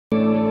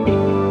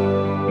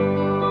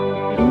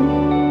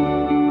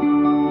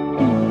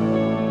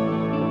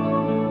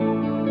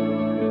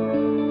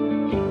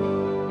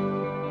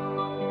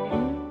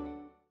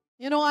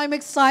I'm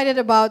excited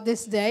about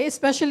this day,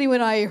 especially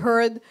when I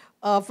heard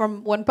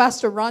from when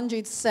Pastor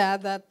Ranjit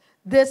said that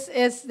this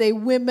is the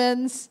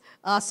Women's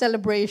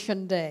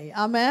Celebration Day.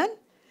 Amen?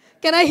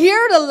 Can I hear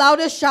the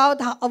loudest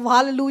shout of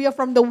hallelujah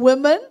from the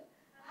women?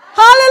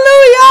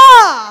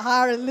 Hallelujah!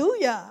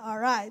 Hallelujah. All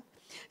right.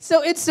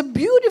 So it's a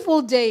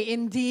beautiful day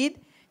indeed.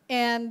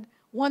 And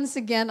once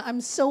again,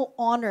 I'm so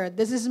honored.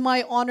 This is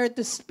my honor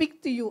to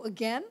speak to you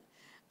again.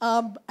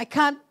 I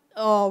can't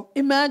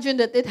imagine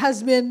that it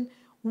has been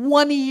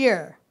 1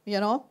 year, you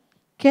know.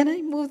 Can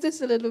I move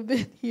this a little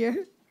bit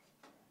here?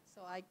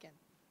 So I can.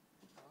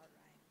 All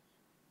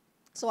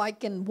right. So I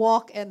can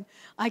walk and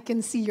I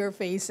can see your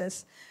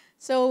faces.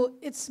 So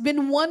it's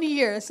been 1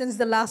 year since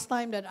the last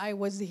time that I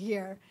was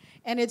here.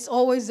 And it's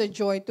always a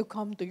joy to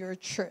come to your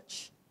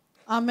church.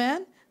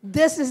 Amen.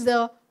 This is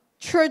the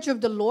church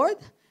of the Lord.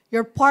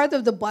 You're part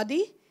of the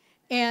body.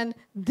 And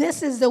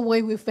this is the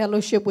way we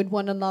fellowship with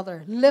one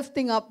another,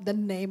 lifting up the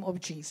name of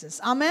Jesus.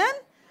 Amen?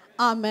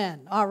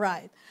 Amen. All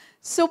right.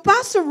 So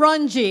Pastor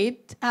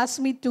Ranjit asked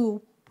me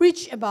to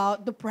preach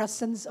about the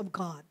presence of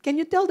God. Can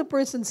you tell the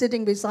person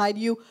sitting beside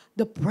you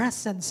the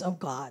presence of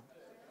God?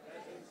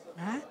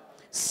 Right?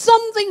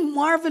 Something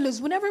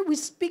marvelous. Whenever we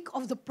speak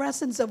of the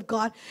presence of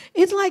God,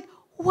 it's like,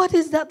 what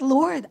is that,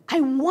 Lord?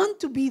 I want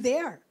to be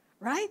there,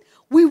 right?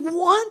 We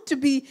want to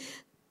be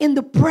in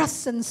the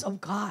presence of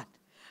God.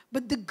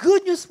 But the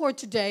good news for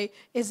today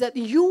is that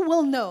you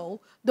will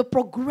know the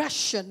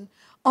progression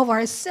of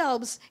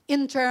ourselves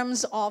in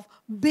terms of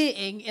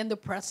being in the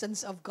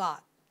presence of God.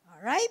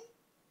 All right?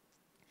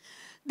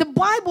 The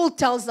Bible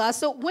tells us,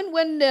 so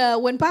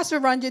when Pastor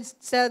Ranjit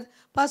said,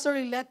 Pastor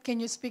Lilet, can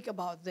you speak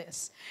about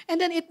this?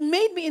 And then it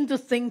made me into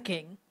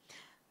thinking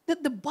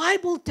that the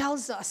Bible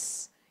tells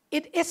us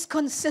it is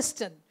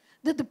consistent,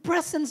 that the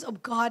presence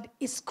of God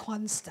is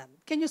constant.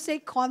 Can you say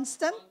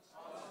constant?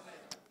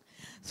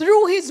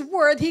 Through His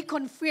Word, He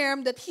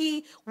confirmed that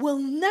He will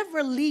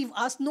never leave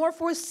us nor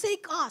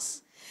forsake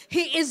us.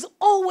 He is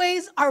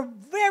always our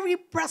very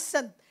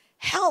present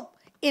help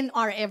in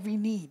our every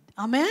need.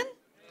 Amen?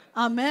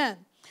 Amen.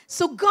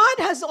 So God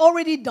has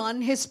already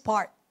done His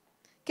part.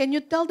 Can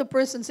you tell the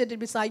person sitting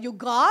beside you,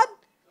 God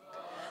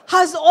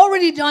has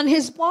already done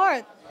His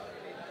part.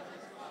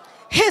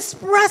 His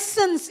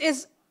presence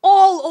is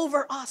all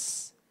over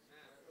us.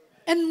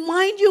 And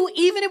mind you,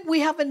 even if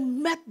we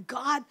haven't met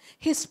God,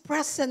 His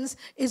presence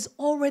is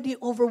already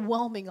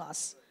overwhelming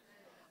us.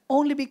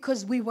 Only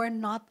because we were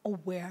not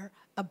aware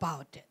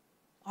about it.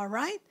 All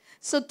right?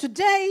 So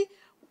today,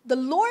 the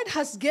Lord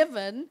has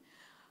given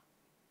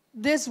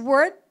this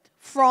word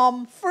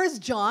from 1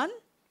 John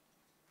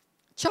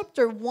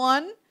chapter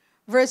 1,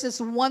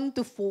 verses 1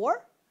 to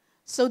 4.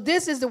 So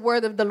this is the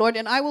word of the Lord.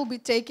 And I will be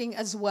taking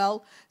as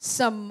well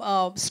some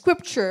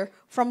scripture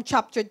from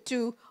chapter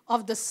 2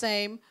 of the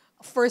same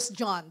 1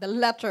 John, the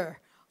letter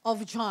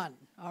of John.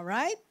 All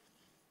right?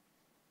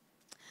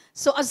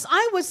 So as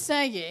I was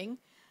saying,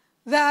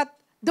 that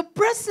the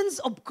presence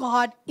of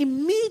God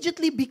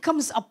immediately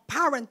becomes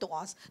apparent to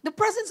us. The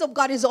presence of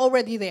God is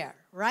already there,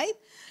 right?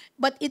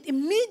 But it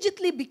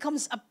immediately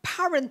becomes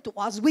apparent to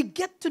us. We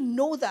get to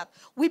know that.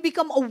 We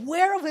become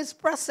aware of His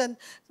presence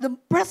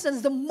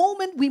the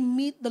moment we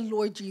meet the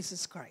Lord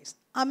Jesus Christ.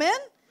 Amen?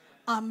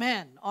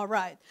 Amen. All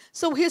right.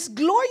 So His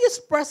glorious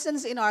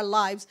presence in our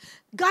lives,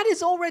 God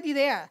is already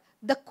there.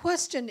 The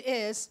question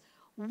is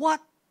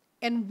what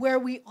and where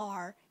we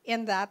are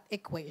in that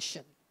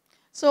equation.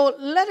 So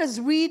let us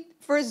read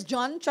 1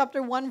 John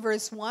chapter 1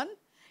 verse 1.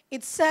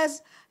 It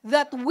says,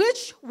 that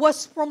which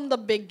was from the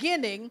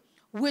beginning,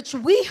 which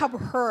we have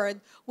heard,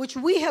 which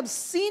we have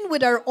seen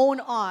with our own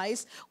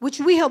eyes,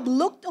 which we have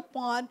looked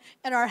upon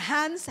and our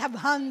hands have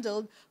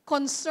handled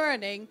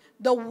concerning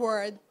the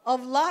word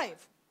of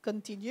life.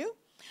 Continue.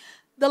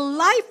 The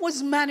life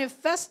was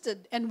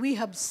manifested, and we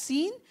have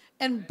seen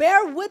and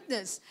bear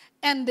witness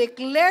and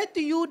declare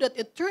to you that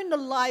eternal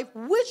life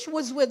which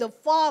was with the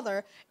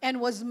Father and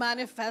was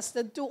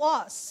manifested to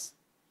us.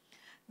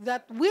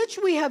 That which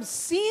we have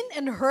seen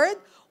and heard,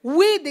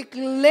 we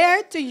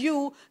declare to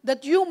you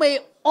that you may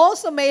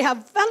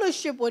have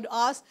fellowship with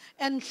us,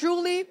 and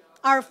truly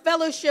our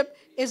fellowship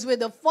is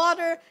with the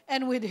Father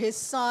and with His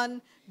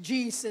Son,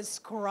 Jesus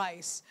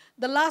Christ.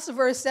 The last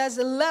verse says,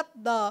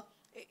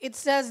 it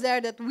says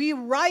there that we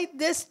write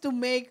this to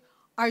make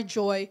our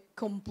joy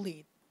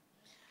complete.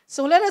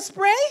 So let us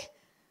pray.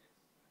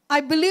 I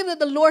believe that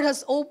the Lord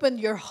has opened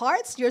your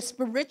hearts, your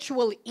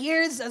spiritual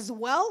ears as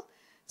well,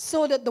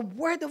 so that the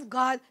Word of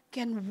God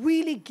can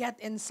really get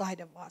inside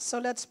of us. So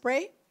let's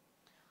pray.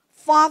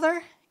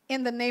 Father,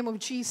 in the name of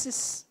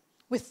Jesus,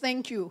 we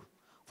thank you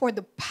for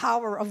the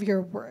power of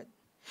your Word.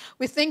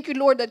 We thank you,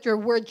 Lord, that your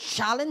Word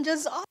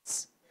challenges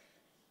us.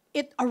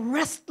 It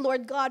arrests,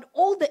 Lord God,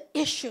 all the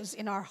issues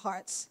in our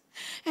hearts.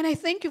 And I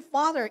thank you,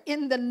 Father,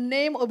 in the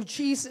name of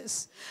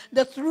Jesus,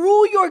 that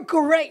through your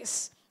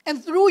grace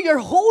and through your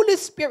Holy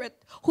Spirit,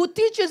 who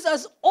teaches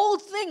us all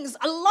things,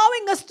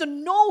 allowing us to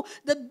know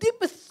the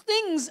deepest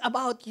things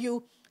about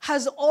you,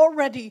 has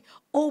already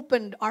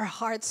opened our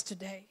hearts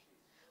today.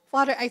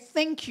 Father, I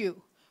thank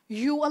you.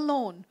 You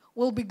alone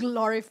will be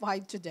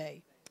glorified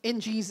today. In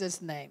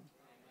Jesus' name.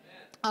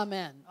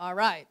 Amen. All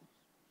right.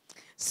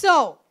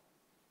 So,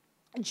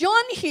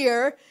 John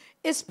here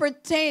is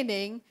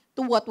pertaining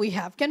to what we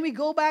have. Can we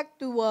go back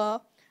to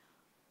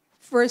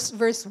first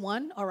verse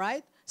 1? All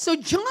right. So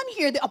John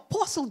here, the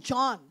Apostle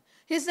John,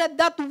 he said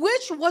that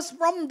which was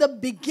from the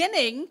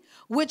beginning,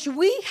 which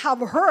we have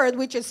heard,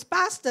 which is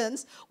past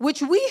tense,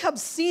 which we have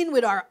seen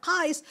with our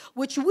eyes,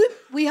 which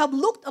we have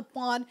looked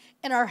upon,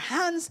 and our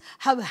hands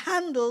have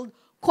handled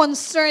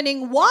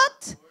concerning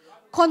what?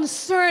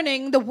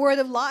 Concerning the word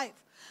of life.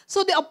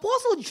 So the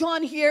Apostle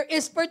John here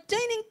is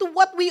pertaining to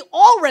what we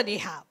already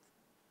have.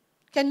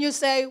 Can you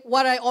say,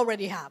 what I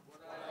already have?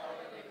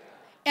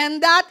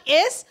 And that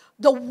is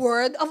the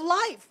word of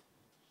life.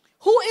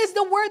 Who is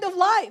the word of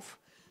life?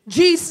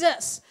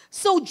 Jesus.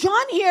 So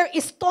John here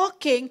is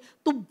talking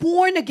to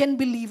born again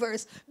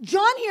believers.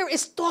 John here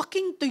is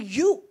talking to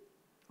you,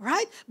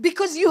 right?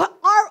 Because you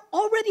are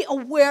already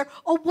aware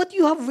of what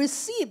you have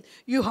received.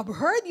 You have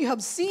heard, you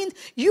have seen,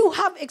 you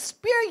have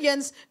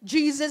experienced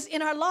Jesus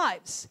in our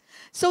lives.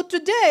 So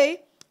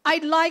today,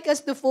 I'd like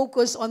us to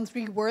focus on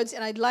 3 words,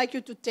 and I'd like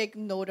you to take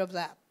note of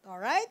that, all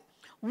right?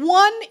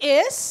 One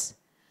is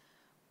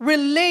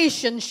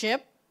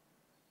relationship,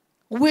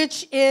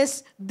 which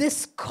is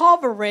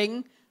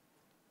discovering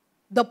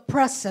the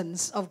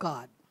presence of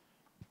God.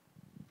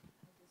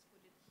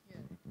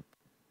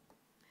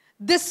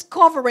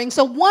 Discovering.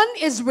 So one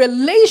is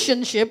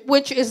relationship,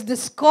 which is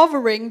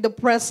discovering the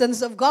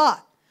presence of God.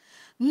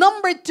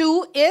 Number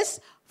 2 is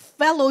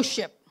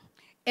fellowship,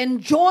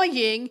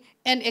 enjoying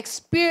and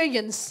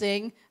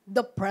experiencing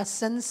the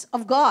presence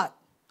of God.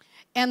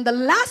 And the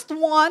last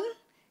one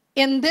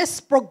in this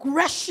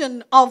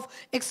progression of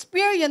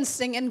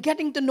experiencing and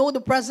getting to know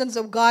the presence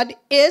of God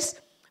is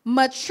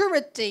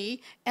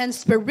maturity and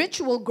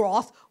spiritual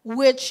growth,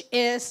 which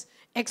is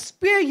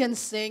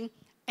experiencing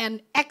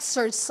and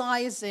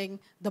exercising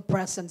the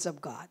presence of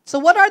God. So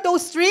what are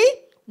those 3?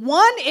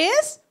 One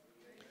is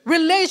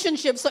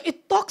relationship. So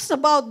it talks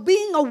about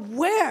being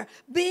aware,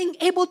 being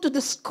able to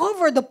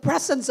discover the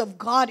presence of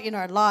God in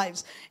our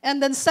lives.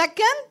 And then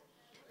second,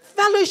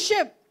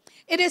 fellowship.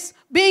 It is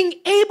being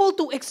able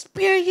to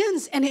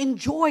experience and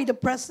enjoy the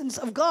presence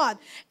of God.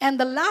 And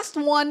the last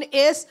one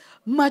is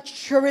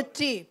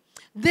maturity.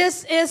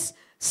 This is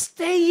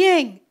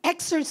staying,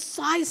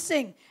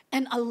 exercising,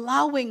 and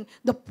allowing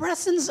the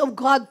presence of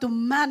God to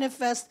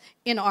manifest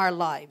in our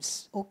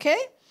lives. Okay?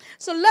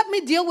 So let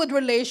me deal with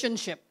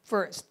relationship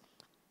first.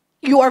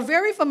 You are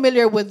very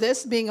familiar with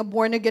this, being a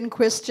born-again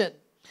Christian.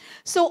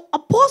 So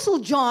Apostle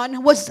John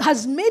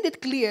has made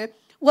it clear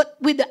what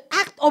with the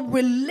act of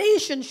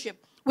relationship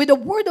with the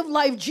word of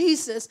life,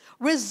 Jesus,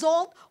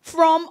 result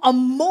from a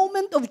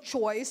moment of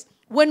choice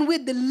when we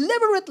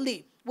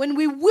deliberately, when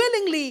we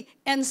willingly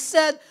and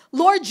said,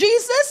 Lord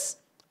Jesus,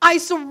 I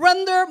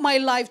surrender my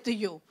life to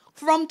you.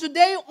 From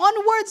today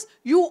onwards,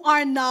 you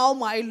are now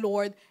my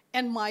Lord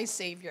and my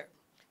Savior.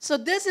 So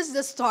this is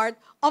the start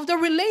of the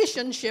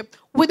relationship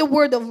with the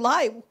word of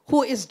life,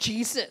 who is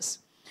Jesus.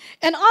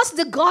 And as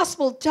the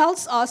gospel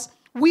tells us,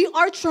 we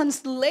are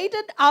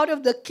translated out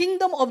of the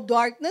kingdom of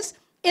darkness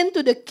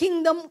into the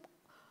kingdom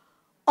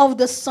of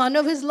the Son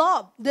of His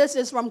love. This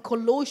is from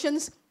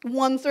Colossians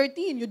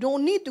 1:13. You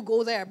don't need to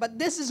go there, but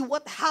this is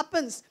what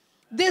happens.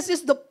 This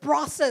is the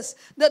process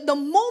that the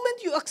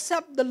moment you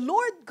accept the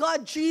Lord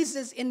God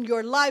Jesus in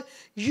your life,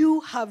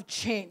 you have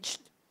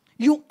changed.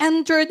 You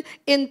entered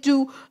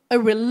into a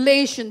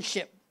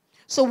relationship.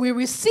 So we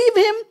receive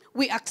Him,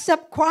 we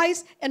accept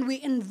Christ, and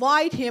we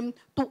invite Him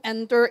to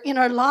enter in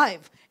our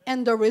life.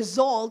 And the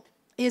result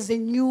is a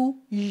new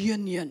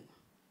union.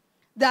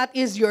 That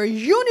is your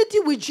unity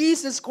with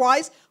Jesus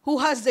Christ, who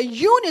has the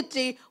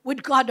unity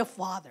with God the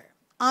Father.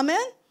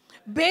 Amen?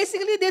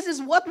 Basically, this is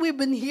what we've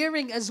been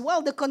hearing as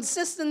well, the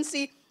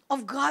consistency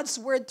of God's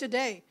word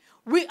today.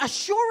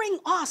 Reassuring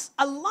us,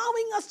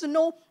 allowing us to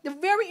know the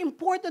very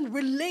important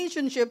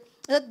relationship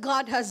that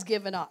God has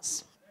given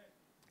us.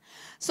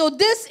 So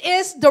this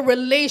is the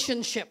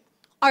relationship,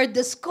 our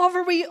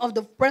discovery of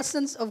the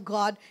presence of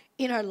God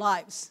in our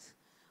lives.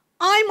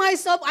 I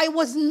myself, I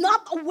was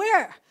not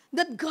aware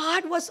that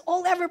God was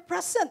all ever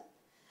present.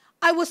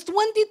 I was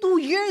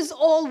 22 years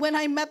old when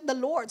I met the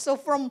Lord. So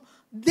from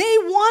day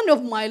 1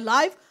 of my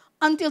life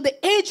until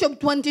the age of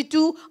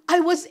 22, I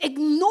was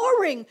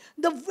ignoring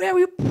the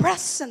very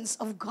presence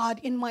of God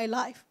in my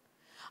life.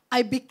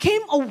 I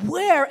became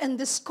aware and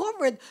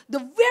discovered the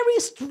very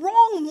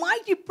strong,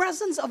 mighty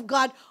presence of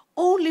God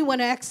only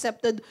when I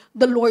accepted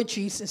the Lord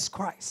Jesus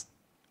Christ.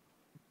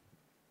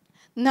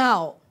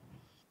 Now,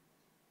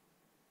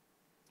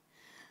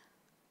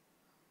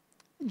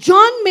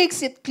 John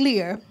makes it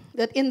clear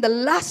that in the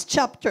last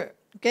chapter,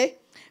 okay,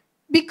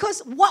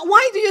 because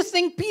why do you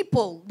think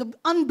people, the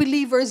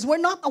unbelievers, were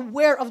not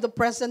aware of the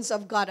presence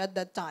of God at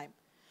that time?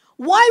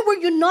 Why were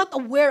you not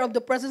aware of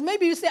the presence?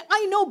 Maybe you say,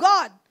 I know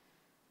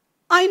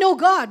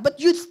God, but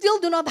you still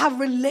do not have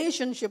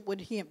relationship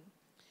with Him.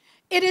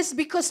 It is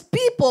because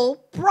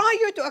people,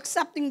 prior to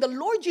accepting the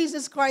Lord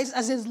Jesus Christ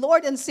as his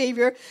Lord and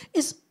Savior,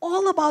 is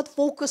all about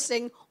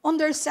focusing on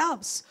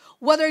themselves.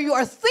 Whether you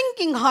are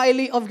thinking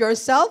highly of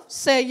yourself,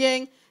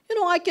 saying,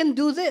 I can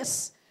do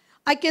this.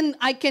 I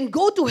can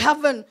go to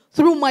heaven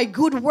through my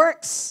good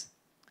works.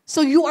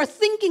 So you are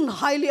thinking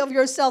highly of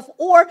yourself,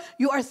 or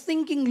you are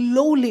thinking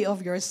lowly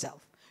of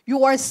yourself.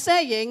 You are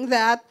saying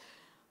that,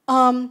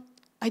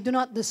 I do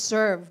not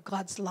deserve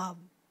God's love.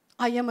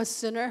 I am a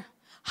sinner.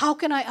 How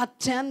can I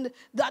attend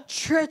that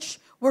church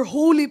where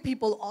holy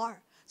people are?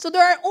 So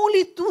there are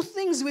only two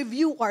things we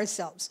view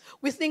ourselves.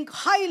 We think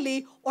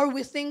highly, or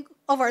we think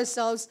of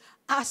ourselves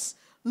as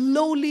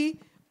lowly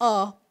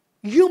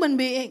human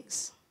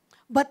beings.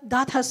 But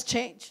that has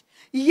changed.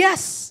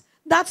 Yes,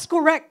 that's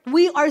correct.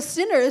 We are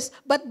sinners,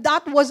 but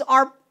that was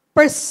our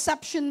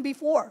perception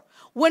before.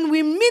 When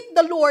we meet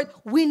the Lord,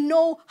 we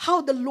know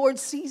how the Lord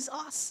sees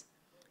us.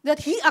 That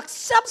He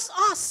accepts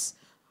us,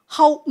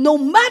 no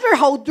matter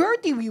how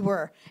dirty we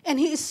were. And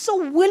He is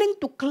so willing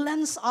to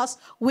cleanse us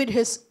with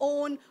His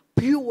own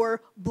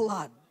pure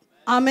blood.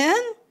 Amen?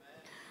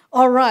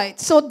 All right.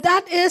 So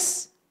that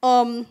is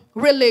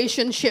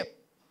relationship.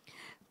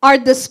 Our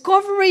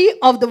discovery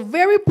of the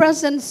very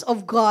presence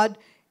of God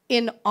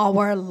in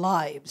our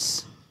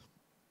lives.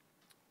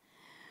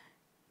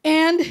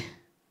 And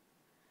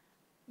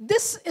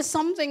this is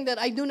something that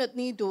I do not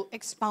need to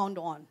expound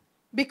on,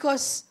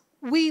 because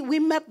we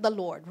met the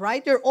Lord,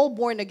 right? You're all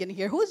born again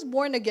here. Who is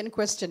born again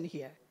Christian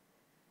here?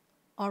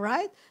 All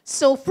right?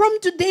 So from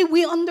today,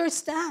 we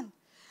understand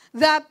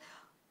that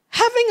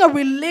having a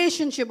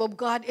relationship of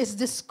God is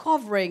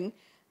discovering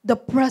the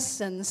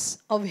presence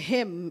of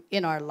Him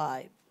in our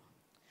life.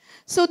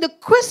 So the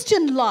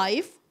Christian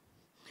life,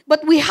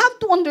 but we have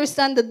to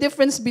understand the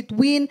difference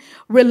between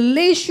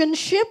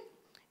relationship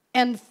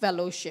and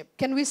fellowship.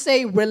 Can we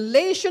say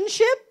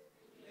relationship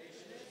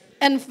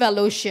and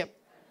fellowship?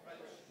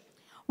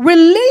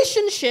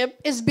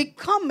 Relationship is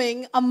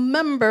becoming a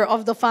member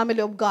of the family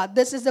of God.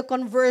 This is the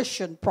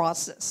conversion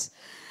process.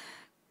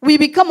 We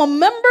become a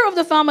member of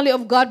the family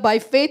of God by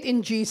faith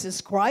in Jesus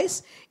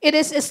Christ. It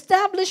is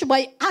established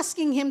by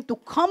asking Him to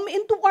come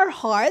into our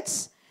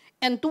hearts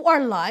and to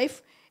our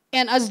life.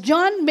 And as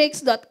John makes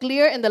that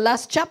clear in the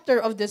last chapter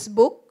of this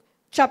book,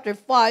 chapter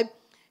 5,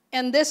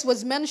 and this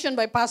was mentioned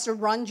by Pastor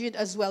Ranjit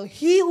as well,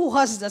 he who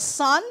has the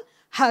Son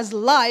has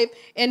life,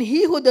 and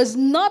he who does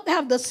not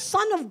have the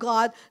Son of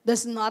God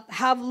does not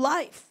have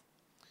life.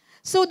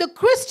 So the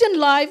Christian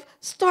life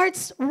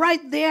starts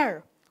right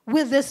there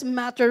with this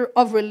matter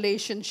of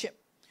relationship.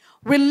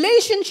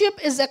 Relationship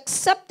is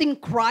accepting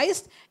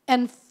Christ,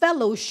 and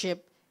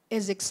fellowship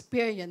is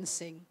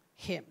experiencing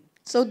Him.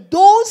 So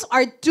those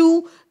are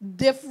two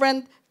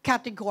different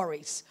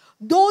categories.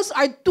 Those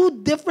are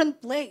two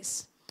different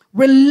places.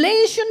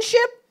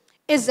 Relationship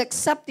is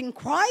accepting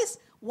Christ,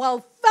 while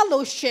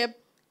fellowship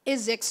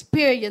is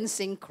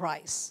experiencing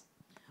Christ.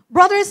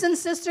 Brothers and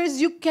sisters,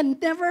 you can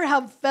never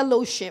have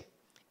fellowship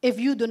if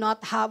you do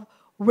not have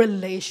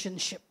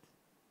relationship.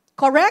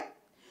 Correct?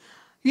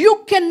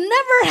 You can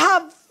never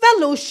have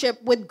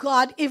fellowship with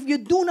God if you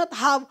do not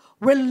have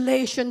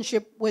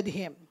relationship with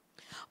Him.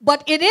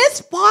 But it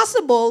is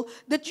possible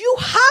that you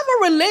have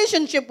a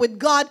relationship with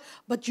God,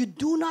 but you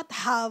do not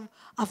have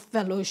a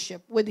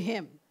fellowship with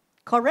Him.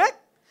 Correct?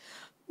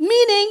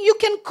 Meaning you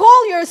can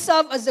call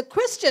yourself as a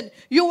Christian.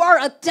 You are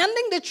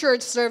attending the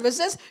church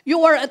services.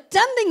 You are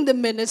attending the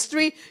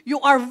ministry. You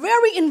are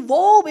very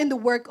involved in the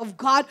work of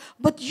God,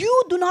 but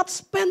you do not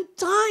spend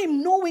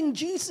time knowing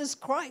Jesus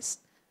Christ.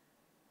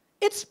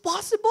 It's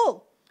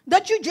possible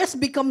that you just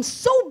become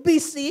so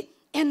busy,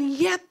 and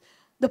yet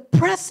the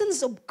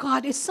presence of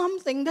God is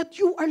something that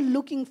you are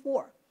looking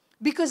for,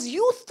 because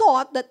you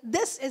thought that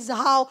this is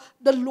how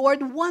the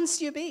Lord wants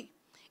you to be.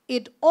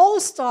 It all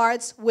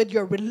starts with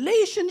your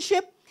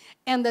relationship.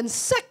 And then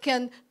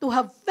second, to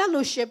have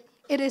fellowship,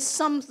 it is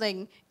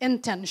something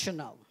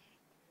intentional.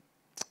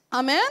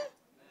 Amen?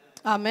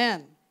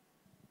 Amen.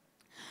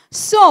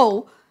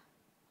 So,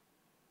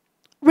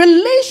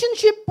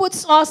 relationship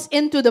puts us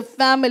into the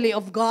family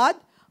of God,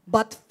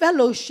 but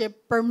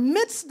fellowship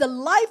permits the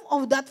life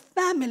of that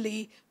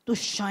family to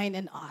shine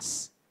in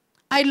us.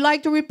 I'd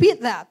like to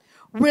repeat that.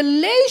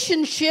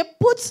 Relationship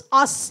puts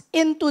us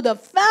into the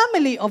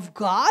family of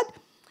God,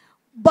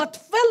 but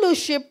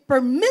fellowship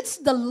permits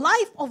the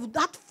life of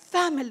that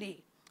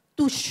family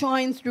to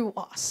shine through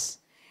us.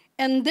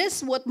 And this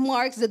is what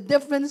marks the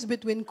difference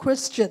between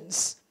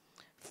Christians.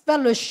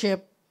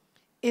 Fellowship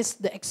is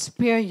the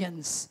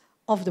experience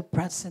of the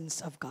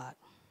presence of God.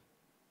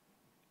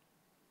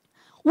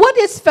 What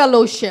is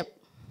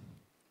fellowship?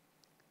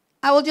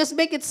 I will just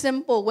make it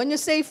simple. When you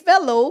say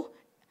fellow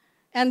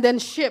and then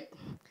ship,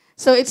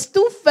 so it's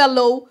two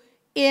fellow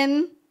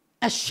in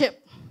a ship,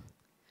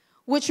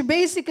 which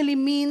basically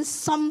means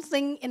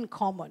something in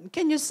common.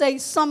 Can you say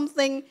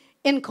something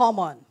in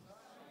common?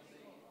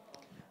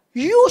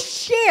 You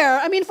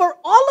share, for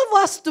all of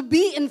us to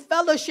be in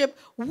fellowship,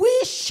 we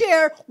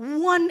share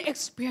one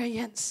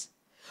experience.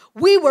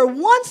 We were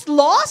once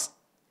lost,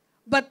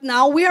 but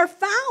now we are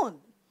found.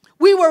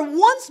 We were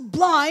once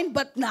blind,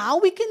 but now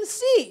we can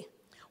see.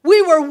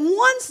 We were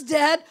once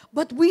dead,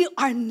 but we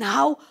are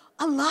now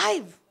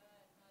alive.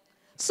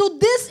 So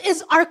this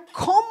is our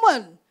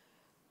common.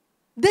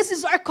 This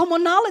is our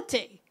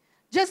commonality.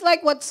 Just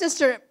like what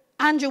Sister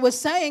Andrew was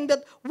saying,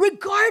 that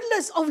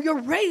regardless of your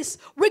race,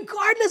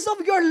 regardless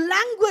of your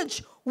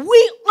language,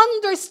 we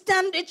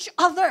understand each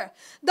other.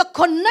 The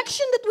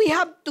connection that we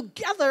have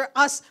together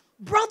as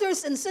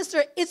brothers and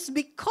sisters, it's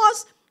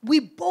because we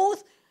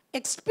both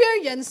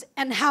experience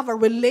and have a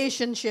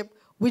relationship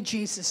with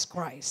Jesus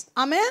Christ.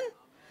 Amen?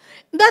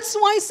 That's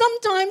why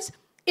sometimes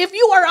if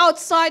you are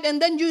outside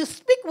and then you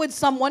speak with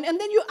someone and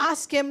then you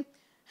ask him,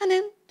 and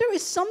then there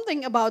is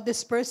something about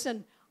this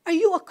person. Are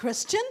you a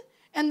Christian?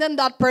 And then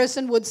that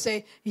person would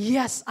say,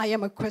 yes, I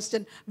am a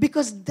Christian,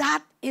 because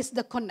that is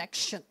the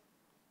connection.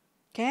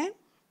 Okay?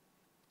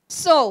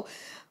 So,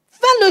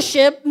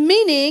 fellowship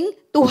meaning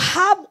to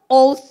have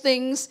all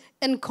things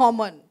in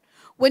common.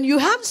 When you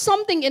have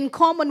something in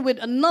common with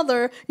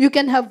another, you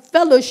can have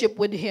fellowship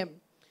with him.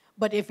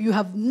 But if you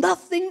have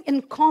nothing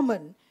in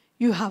common,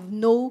 you have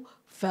no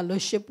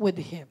fellowship with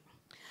him.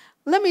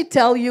 Let me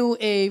tell you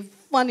a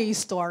funny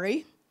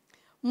story.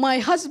 My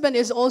husband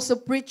is also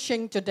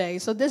preaching today.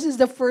 So this is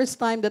the first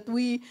time that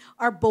we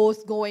are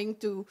both going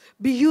to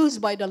be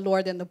used by the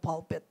Lord in the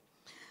pulpit.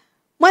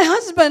 My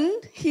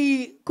husband,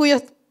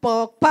 Kuya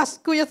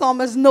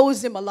Thomas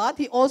knows him a lot.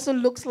 He also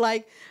looks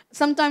like,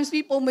 sometimes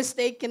people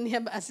mistaken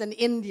him as an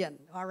Indian,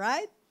 all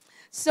right?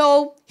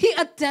 So he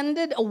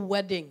attended a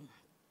wedding.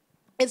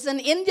 It's an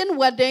Indian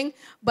wedding,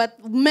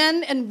 but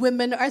men and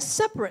women are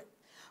separate.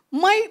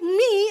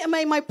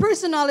 My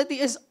personality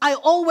is I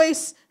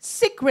always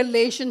seek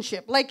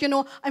relationship. Like,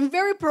 I'm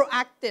very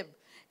proactive.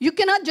 You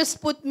cannot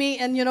just put me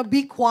and,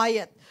 be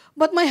quiet.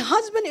 But my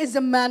husband is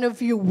a man of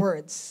few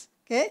words.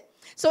 Okay?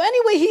 So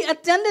anyway, he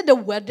attended the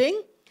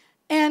wedding.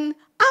 And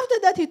after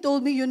that, he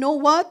told me, you know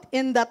what?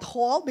 In that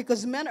hall,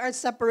 because men are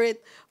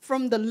separate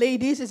from the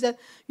ladies, he said,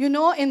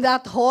 in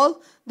that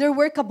hall, there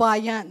were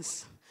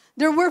kabayans.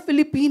 There were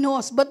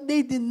Filipinos, but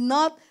they did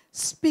not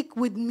speak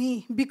with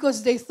me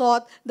because they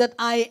thought that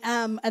I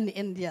am an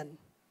Indian.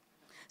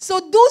 So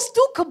those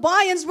two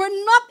kabayans were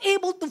not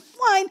able to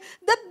find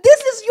that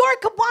this is your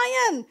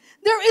kabayan.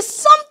 There is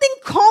something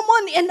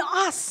common in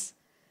us.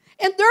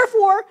 And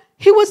therefore,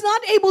 he was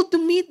not able to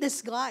meet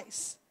these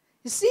guys.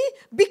 You see?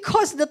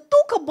 Because the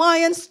two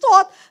kabayans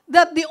thought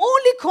that the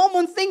only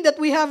common thing that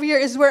we have here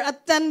is we're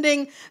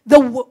attending the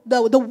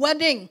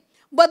wedding.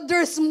 But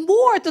there's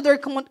more to their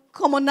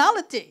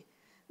commonality.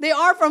 They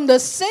are from the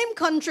same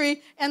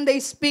country and they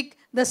speak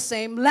the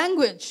same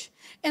language.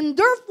 And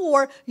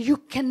therefore, you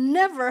can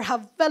never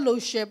have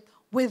fellowship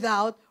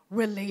without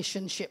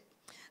relationship.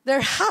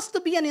 There has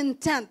to be an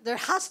intent. There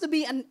has to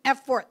be an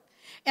effort.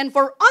 And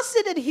for us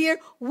seated here,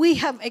 we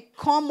have a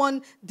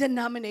common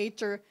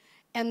denominator.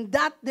 And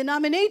that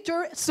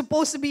denominator is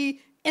supposed to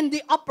be in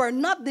the upper,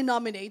 not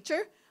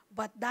denominator,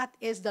 but that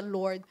is the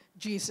Lord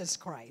Jesus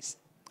Christ.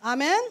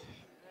 Amen?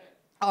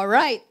 All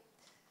right.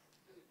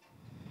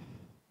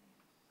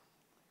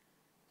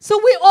 So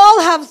we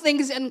all have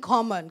things in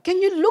common.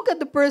 Can you look at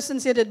the person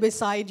seated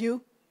beside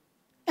you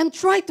and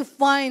try to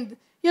find,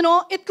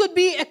 it could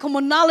be a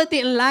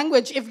commonality in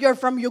language. If you're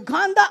from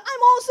Uganda,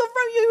 I'm also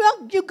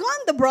from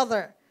Uganda,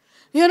 brother.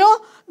 Do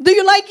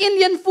you like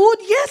Indian food?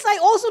 Yes, I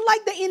also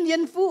like the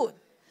Indian food.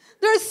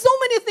 There are so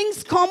many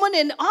things common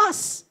in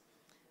us.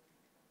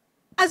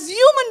 As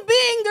human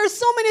beings, there are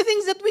so many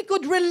things that we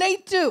could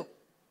relate to.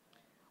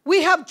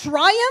 We have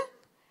triumph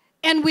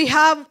and we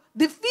have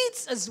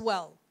defeats as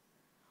well.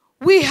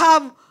 We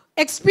have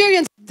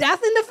experienced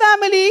death in the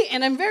family,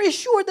 and I'm very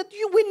sure that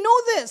we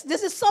know this.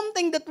 This is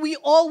something that we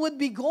all would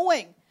be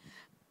going.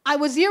 I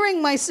was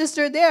hearing my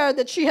sister there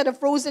that she had a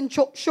frozen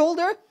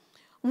shoulder.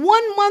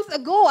 1 month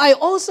ago, I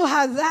also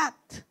had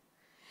that.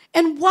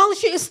 And while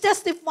she is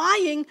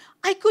testifying,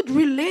 I could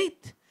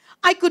relate.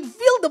 I could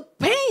feel the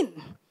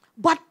pain.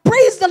 But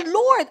praise the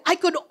Lord, I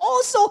could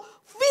also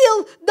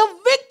feel the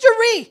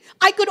victory.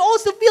 I could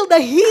also feel the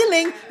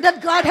healing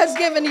that God has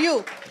given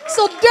you.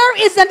 So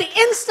there is an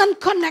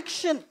instant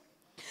connection.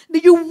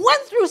 You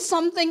went through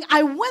something,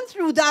 I went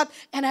through that,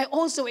 and I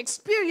also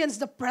experienced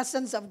the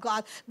presence of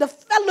God, the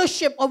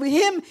fellowship of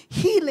Him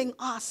healing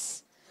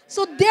us.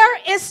 So there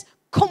is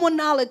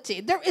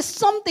commonality. There is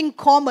something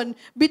common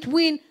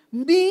between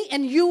me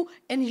and you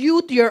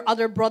to your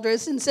other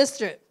brothers and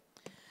sisters.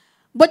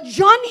 But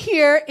John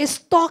here is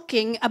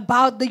talking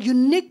about the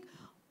unique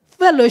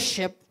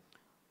fellowship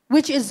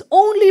which is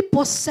only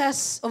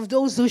possessed of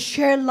those who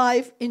share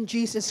life in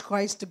Jesus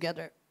Christ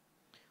together.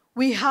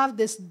 We have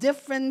this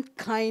different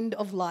kind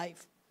of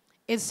life.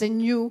 It's a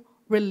new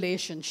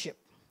relationship.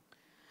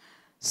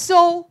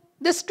 So,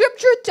 the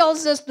scripture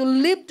tells us to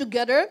live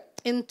together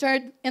in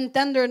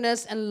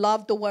tenderness and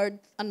love toward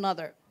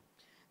another.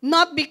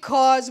 Not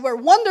because we're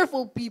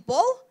wonderful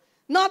people,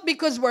 not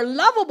because we're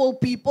lovable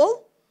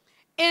people,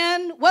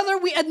 and whether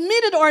we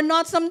admit it or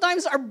not,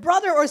 sometimes our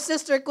brother or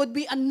sister could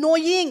be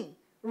annoying,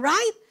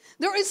 right?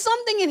 There is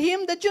something in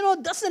him that,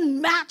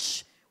 doesn't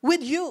match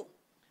with you.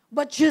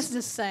 But just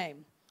the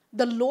same,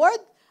 the Lord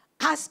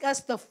asks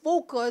us to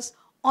focus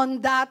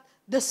on that,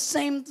 the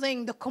same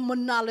thing, the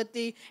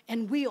commonality,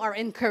 and we are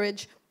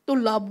encouraged to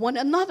love one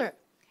another.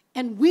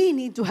 And we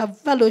need to have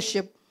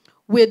fellowship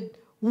with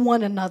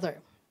one another.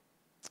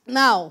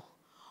 Now,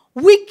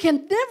 we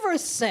can never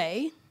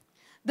say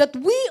that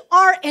we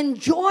are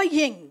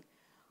enjoying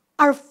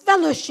our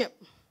fellowship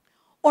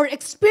or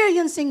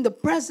experiencing the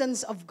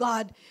presence of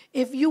God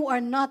if you are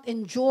not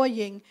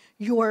enjoying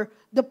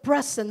the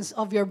presence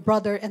of your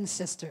brother and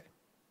sister.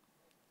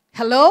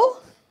 Hello?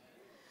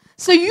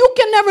 So you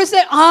can never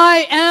say,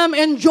 I am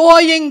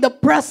enjoying the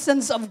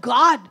presence of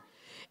God.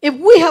 If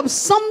we have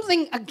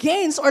something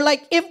against, or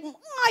like if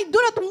I do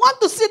not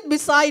want to sit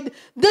beside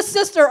this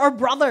sister or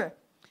brother,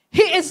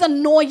 he is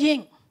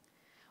annoying.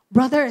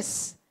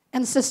 Brothers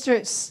and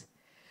sisters,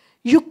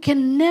 you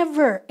can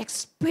never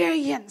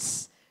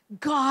experience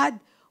God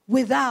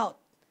without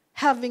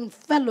having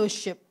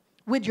fellowship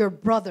with your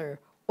brother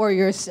or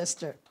your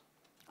sister.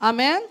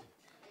 Amen?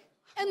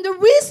 And the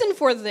reason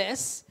for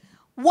this,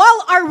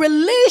 while our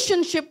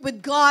relationship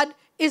with God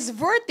is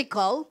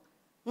vertical,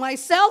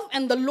 myself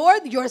and the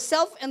Lord,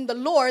 yourself and the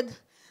Lord,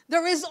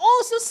 there is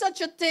also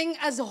such a thing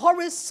as a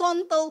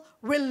horizontal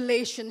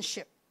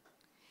relationship.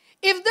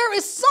 If there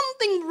is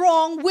something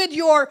wrong with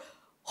your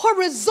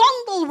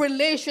horizontal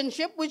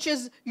relationship, which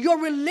is your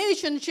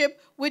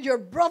relationship with your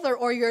brother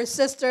or your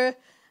sister,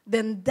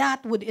 then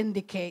that would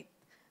indicate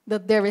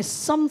that there is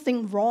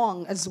something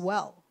wrong as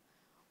well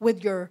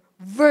with your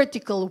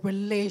vertical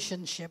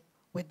relationship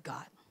with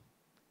God.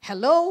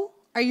 Hello?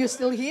 Are you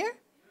still here?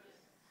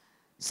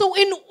 So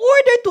in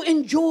order to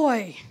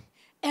enjoy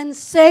and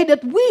say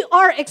that we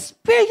are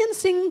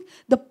experiencing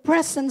the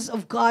presence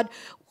of God,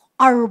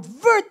 our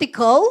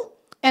vertical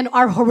and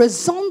our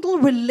horizontal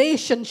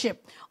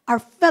relationship, our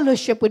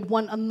fellowship with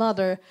one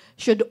another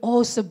should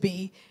also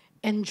be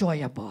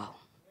enjoyable.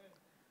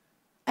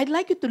 I'd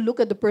like you to look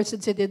at the person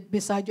sitting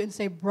beside you and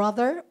say,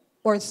 brother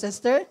or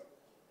sister,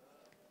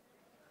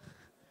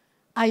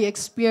 I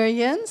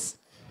experience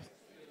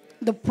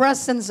the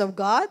presence of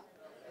God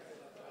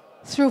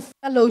through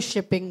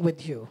fellowshipping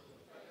with you.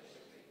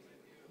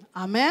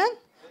 Amen?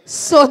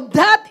 So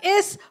that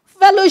is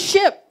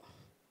fellowship.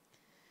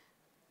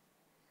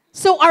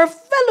 So our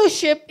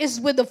fellowship is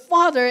with the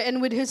Father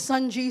and with His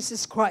Son,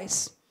 Jesus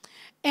Christ.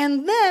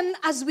 And then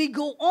as we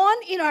go on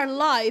in our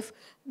life,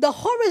 the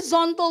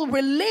horizontal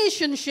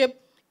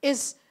relationship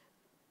is,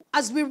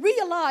 as we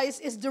realize,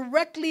 is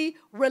directly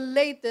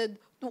related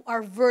to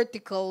our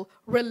vertical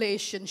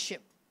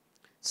relationship.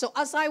 So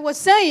as I was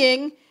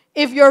saying,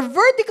 if your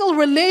vertical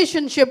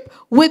relationship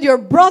with your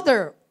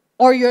brother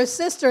or your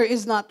sister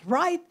is not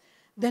right,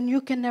 then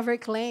you can never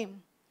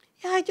claim,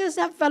 yeah, I just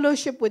have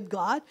fellowship with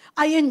God.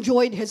 I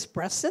enjoyed His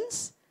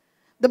presence.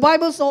 The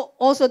Bible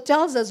also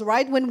tells us,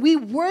 right, when we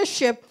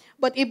worship,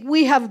 but if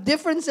we have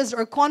differences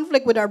or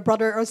conflict with our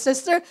brother or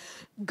sister,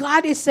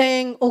 God is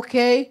saying,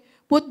 okay,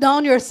 put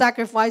down your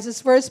sacrifices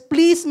first.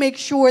 Please make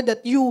sure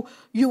that you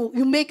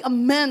make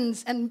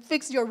amends and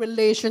fix your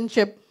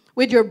relationship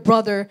with your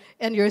brother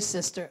and your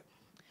sister.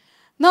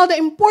 Now, the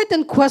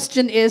important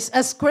question is,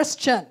 as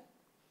Christian,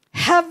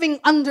 having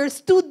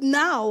understood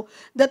now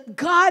that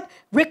God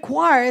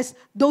requires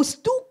those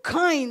two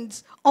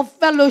kinds of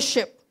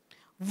fellowship,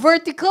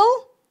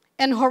 vertical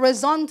and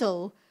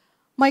horizontal,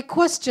 my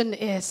question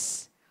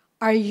is,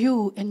 are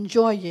you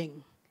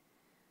enjoying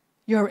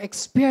your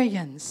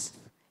experience,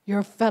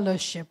 your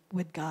fellowship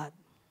with God?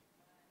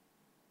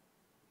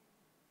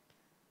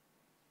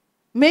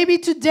 Maybe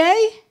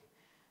today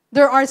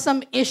there are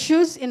some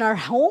issues in our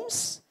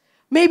homes.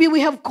 Maybe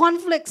we have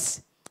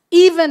conflicts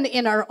even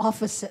in our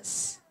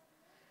offices.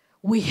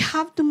 We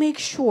have to make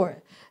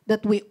sure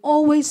that we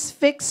always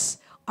fix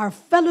our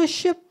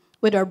fellowship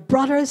with our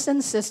brothers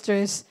and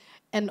sisters,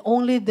 and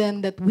only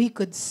then that we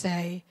could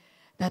say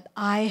that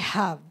I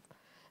have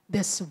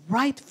this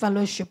right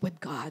fellowship with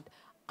God.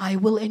 I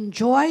will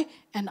enjoy,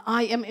 and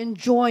I am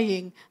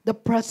enjoying the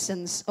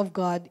presence of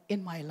God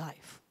in my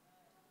life.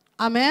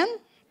 Amen?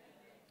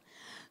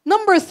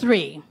 Number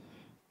 3,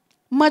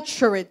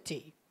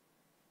 maturity.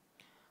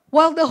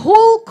 While the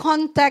whole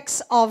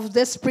context of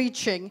this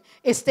preaching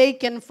is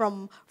taken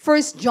from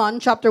 1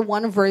 John chapter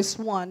 1, verse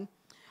 1,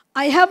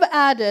 I have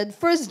added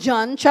 1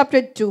 John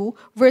chapter 2,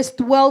 verse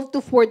 12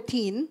 to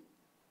 14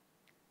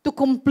 to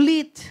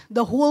complete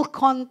the whole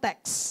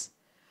context,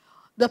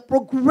 the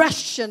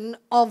progression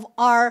of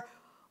our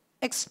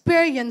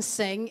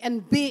experiencing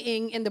and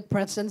being in the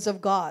presence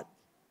of God.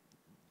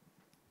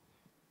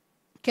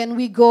 Can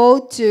we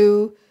go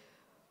to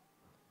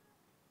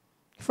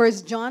 1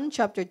 John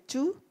chapter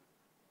 2?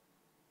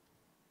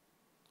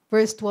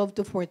 Verse 12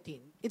 to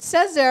 14. It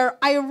says there,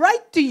 I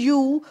write to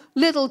you,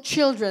 little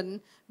children,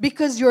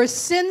 because your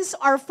sins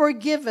are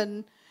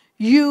forgiven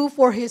you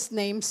for His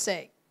name's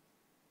sake.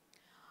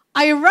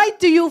 I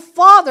write to you,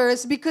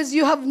 fathers, because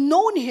you have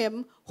known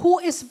Him who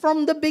is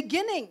from the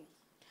beginning.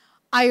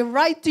 I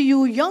write to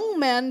you, young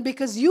men,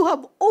 because you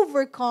have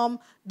overcome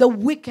the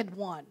wicked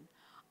one.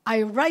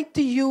 I write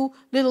to you,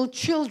 little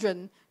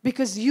children,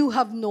 because you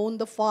have known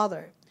the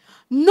Father.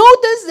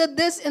 Notice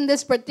that in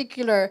this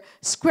particular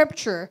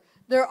scripture,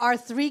 there are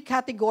three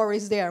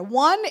categories there.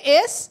 One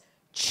is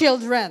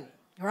children,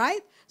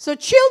 right? So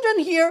children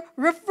here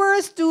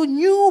refers to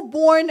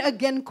newborn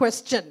again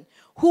Christian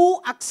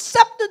who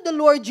accepted the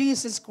Lord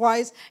Jesus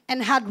Christ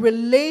and had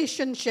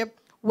relationship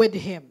with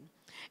him.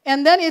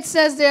 And then it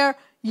says there,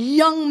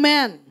 young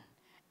men.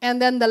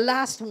 And then the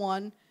last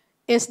one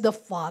is the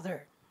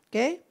father.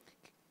 Okay?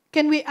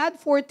 Can we add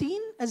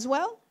 14 as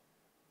well?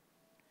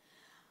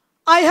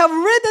 I have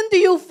written to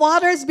you,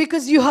 fathers,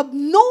 because you have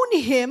known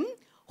him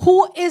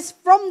who is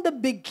from the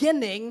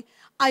beginning.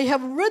 I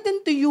have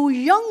written to you,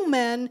 young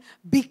men,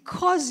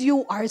 because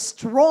you are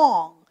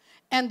strong,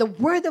 and the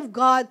word of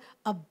God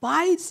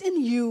abides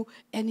in you,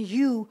 and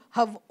you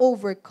have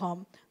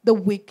overcome the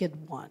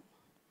wicked one.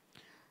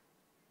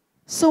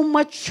 So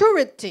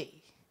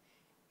maturity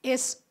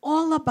is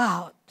all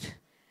about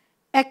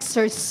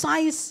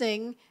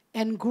exercising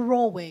and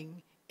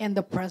growing in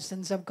the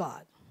presence of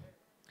God.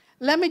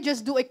 Let me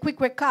just do a quick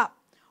recap.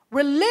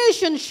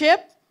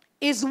 Relationship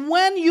is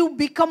when you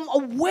become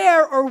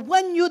aware or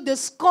when you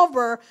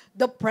discover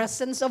the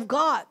presence of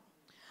God.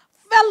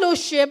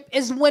 Fellowship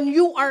is when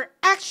you are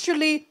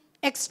actually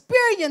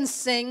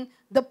experiencing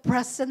the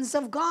presence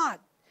of God.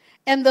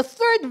 And the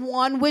third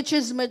one, which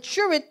is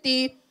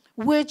maturity,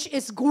 which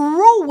is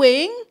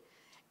growing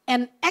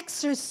and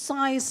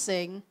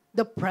exercising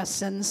the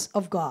presence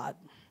of God.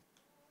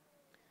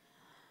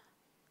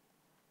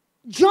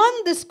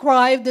 John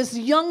described as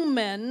young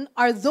men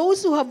are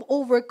those who have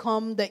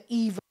overcome the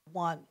evil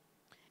one.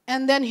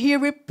 And then he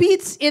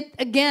repeats it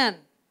again.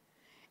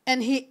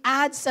 And he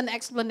adds an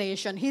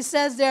explanation. He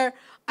says there,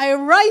 I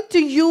write to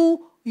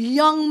you,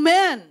 young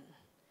men.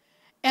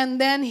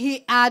 And then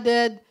he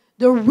added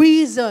the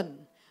reason.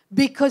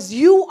 Because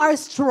you are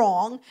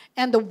strong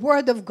and the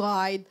word of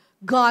God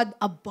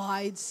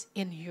abides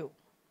in you.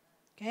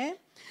 Okay?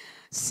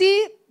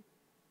 See,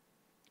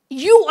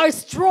 you are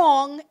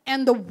strong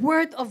and the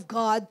word of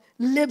God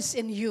lives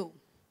in you.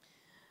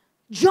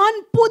 John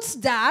puts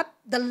that,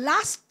 the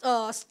last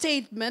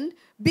statement,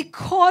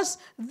 because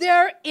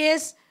there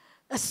is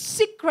a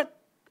secret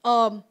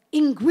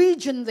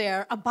ingredient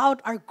there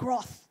about our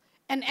growth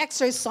and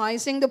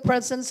exercising the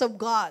presence of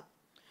God.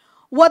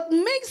 What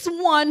makes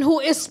one who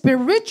is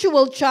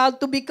spiritual child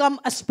to become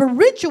a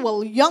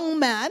spiritual young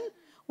man?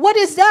 What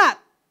is that?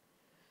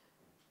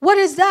 What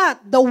is that?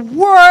 The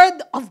word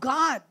of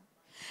God.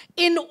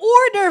 In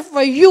order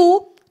for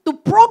you to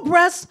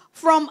progress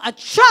from a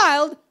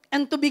child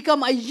and to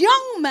become a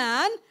young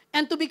man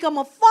and to become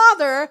a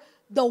father,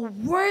 the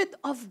word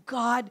of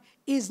God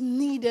is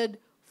needed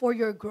for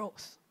your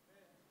growth.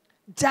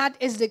 That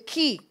is the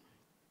key.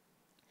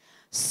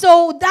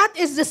 So that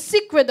is the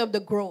secret of the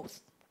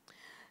growth.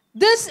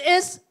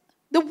 The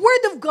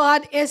word of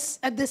God is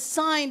a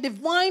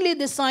divinely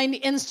designed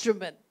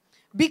instrument,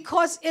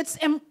 because it's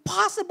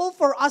impossible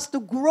for us to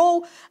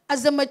grow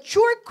as a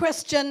mature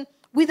Christian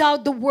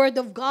without the word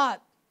of God,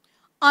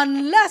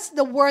 unless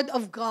the word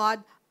of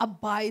God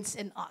abides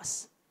in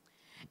us.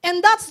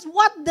 And that's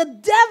what the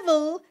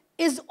devil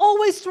is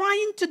always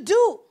trying to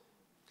do.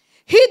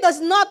 He does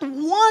not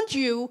want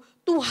you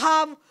to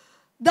have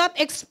that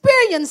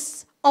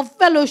experience of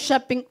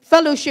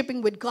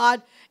fellowshipping with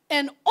God,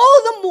 and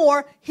all the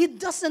more, he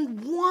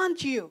doesn't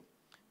want you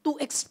to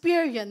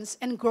experience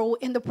and grow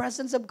in the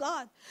presence of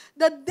God.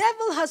 The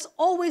devil has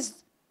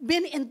always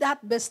been in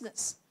that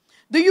business.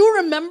 Do you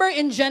remember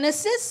in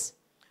Genesis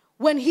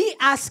when he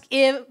asked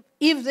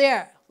Eve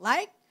there,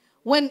 like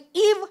when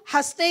Eve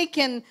has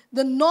taken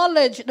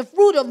the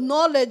fruit of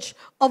knowledge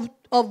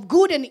of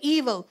good and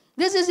evil,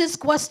 this is his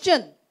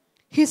question.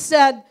 He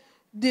said,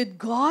 did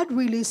God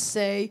really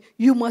say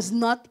you must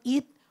not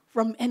eat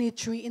from any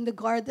tree in the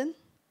garden?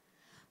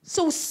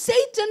 So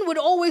Satan would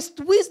always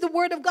twist the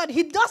word of God.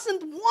 He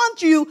doesn't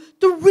want you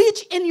to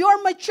reach in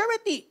your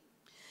maturity.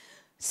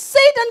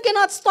 Satan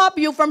cannot stop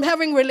you from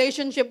having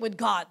relationship with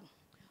God,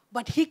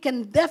 but he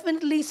can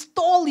definitely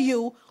stall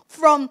you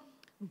from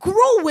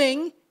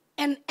growing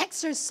and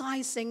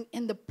exercising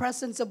in the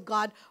presence of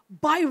God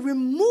by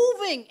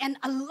removing and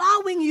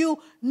allowing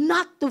you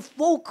not to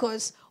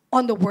focus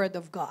on the word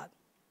of God.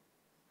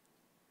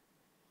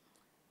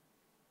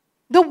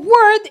 The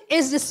word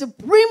is the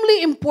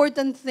supremely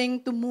important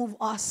thing to move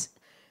us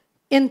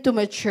into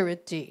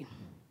maturity.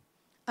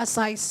 As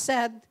I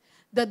said,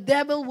 the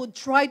devil would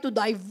try to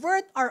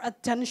divert our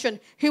attention.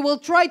 He will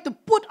try to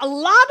put a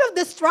lot of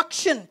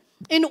distraction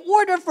in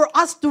order for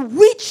us to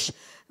reach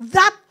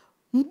that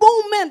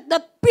moment,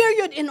 that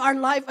period in our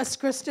life as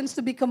Christians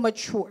to become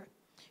mature.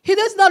 He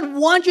does not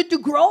want you to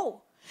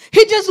grow.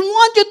 He just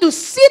wants you to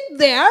sit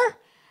there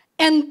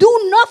and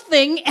do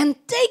nothing and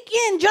take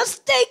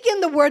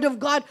in the word of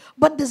God,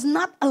 but does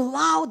not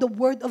allow the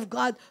word of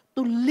God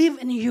to live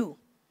in you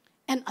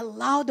and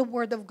allow the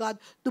word of God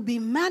to be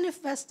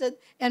manifested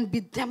and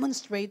be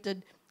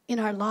demonstrated in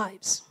our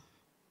lives.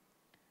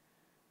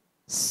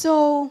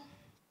 So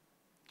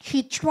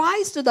he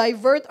tries to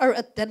divert our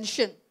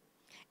attention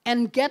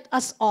and get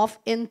us off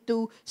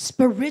into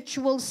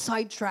spiritual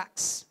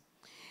sidetracks.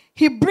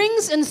 He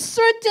brings in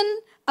certain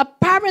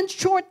apparent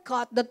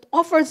shortcut that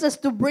offers us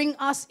to bring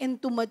us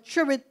into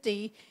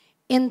maturity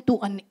into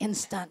an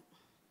instant.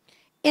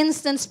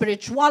 Instant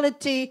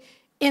spirituality,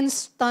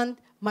 instant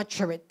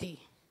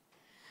maturity.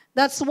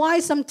 That's why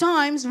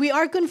sometimes we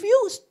are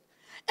confused.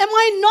 Am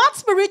I not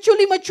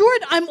spiritually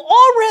matured? I'm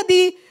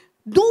already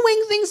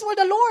doing things for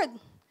the Lord.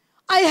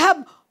 I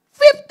have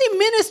 50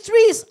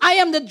 ministries. I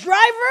am the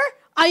driver.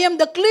 I am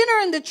the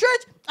cleaner in the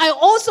church. I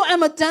also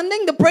am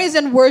attending the praise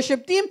and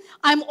worship team.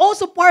 I'm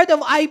also part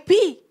of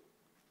IP.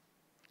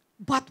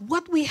 But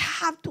what we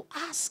have to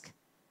ask,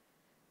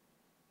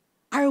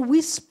 are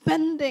we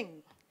spending,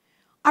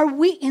 are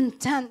we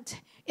intent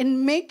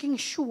in making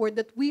sure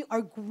that we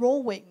are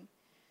growing?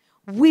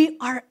 We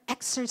are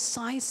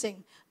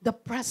exercising the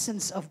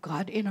presence of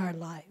God in our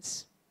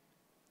lives.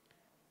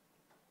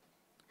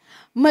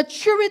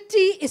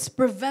 Maturity is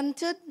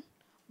prevented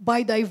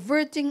by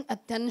diverting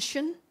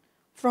attention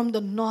from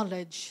the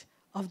knowledge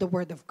of the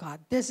Word of God.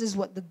 This is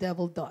what the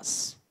devil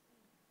does.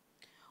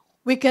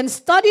 We can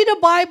study the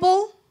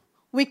Bible,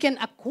 we can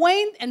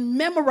acquaint and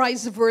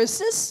memorize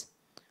verses,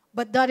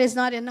 but that is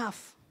not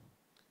enough.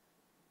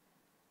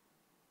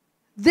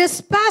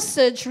 This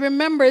passage,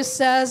 remember,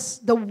 says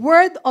the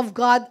Word of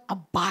God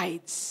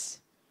abides.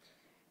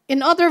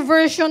 In other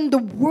version, the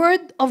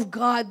Word of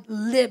God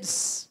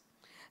lives.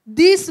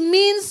 This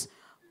means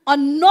a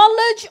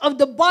knowledge of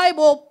the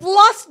Bible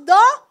plus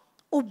the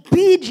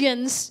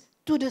obedience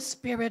to the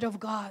Spirit of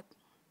God.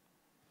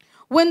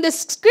 When the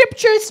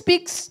Scripture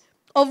speaks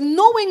of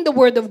knowing the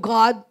Word of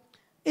God,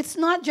 it's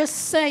not just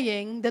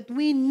saying that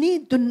we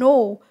need to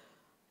know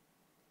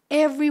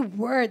every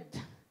word,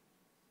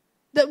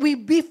 that we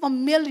be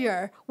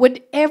familiar with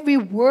every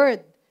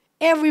word,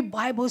 every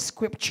Bible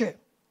scripture.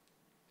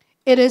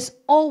 It is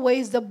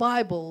always the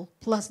Bible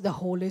plus the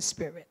Holy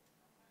Spirit.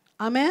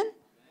 Amen?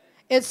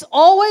 It's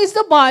always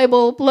the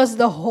Bible plus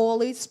the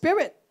Holy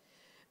Spirit.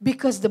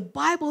 Because the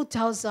Bible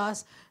tells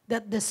us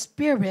that the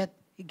Spirit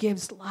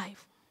gives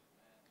life.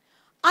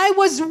 I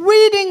was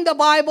reading the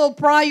Bible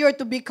prior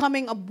to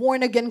becoming a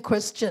born-again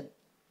Christian.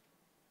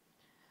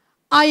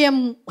 I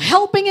am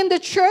helping in the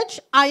church.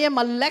 I am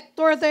a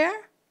lector there,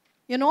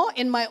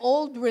 in my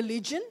old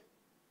religion.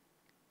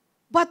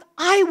 But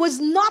I was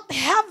not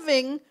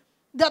having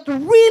that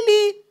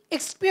really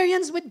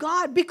experience with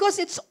God because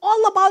it's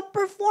all about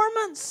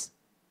performance.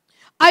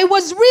 I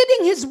was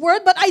reading His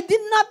Word, but I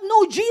did not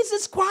know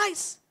Jesus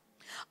Christ.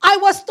 I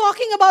was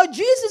talking about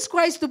Jesus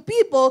Christ to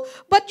people,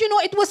 but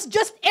it was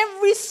just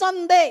every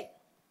Sunday.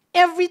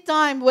 Every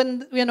time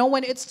when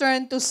it's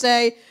turned to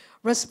say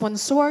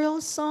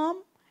responsorial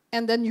psalm,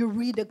 and then you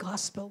read the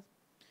gospel.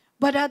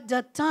 But at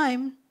that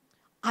time,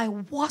 I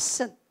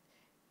wasn't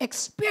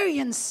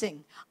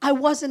experiencing, I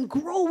wasn't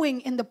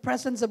growing in the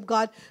presence of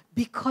God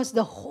because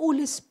the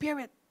Holy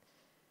Spirit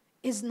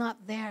is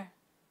not there.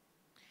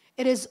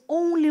 It is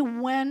only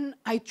when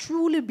I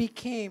truly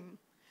became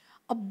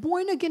a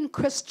born-again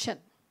Christian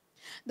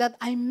that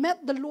I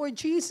met the Lord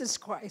Jesus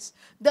Christ,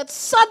 that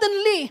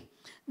suddenly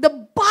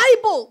the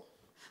Bible,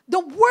 the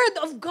Word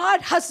of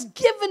God has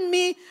given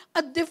me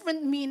a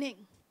different meaning.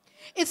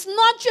 It's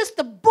not just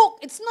a book,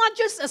 it's not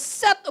just a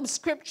set of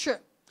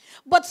scripture,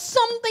 but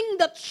something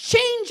that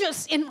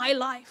changes in my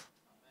life.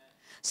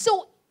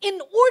 So in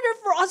order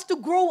for us to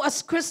grow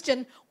as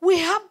Christian, we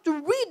have to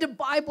read the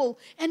Bible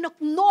and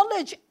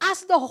acknowledge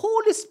as the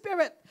Holy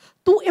Spirit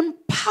to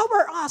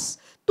empower us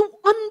to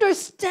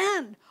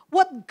understand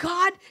what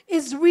God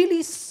is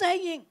really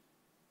saying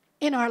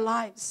in our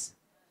lives.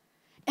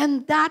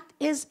 And that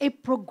is a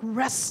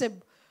progressive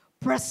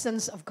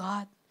presence of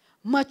God,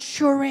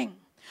 maturing,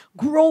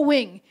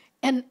 growing,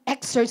 and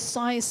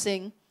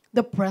exercising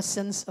the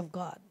presence of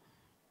God.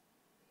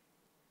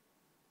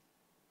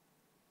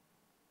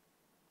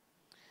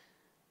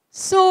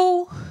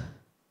 So,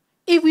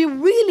 if we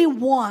really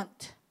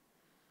want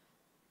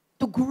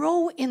to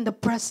grow in the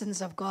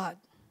presence of God,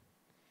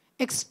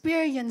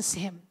 experience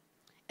Him,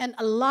 and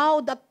allow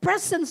that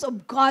presence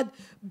of God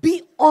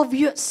be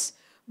obvious,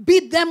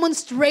 be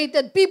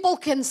demonstrated, people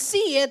can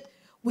see it,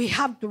 we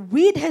have to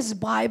read His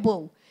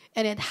Bible,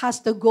 and it has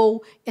to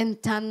go in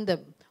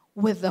tandem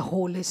with the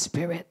Holy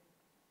Spirit.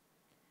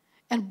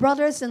 And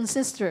brothers and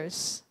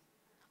sisters,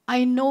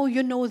 I know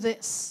you know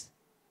this.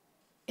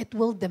 It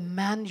will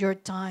demand your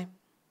time.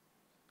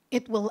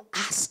 It will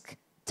ask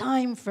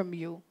time from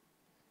you.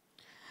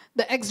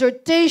 The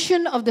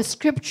exhortation of the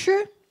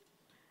Scripture,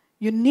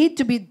 you need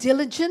to be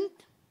diligent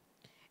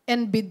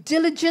and be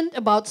diligent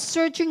about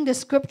searching the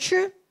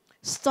Scripture,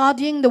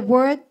 studying the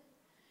Word,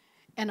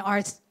 and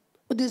our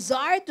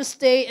desire to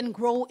stay and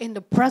grow in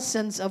the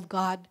presence of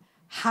God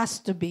has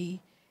to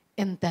be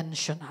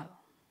intentional.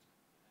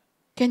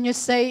 Can you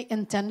say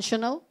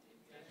intentional?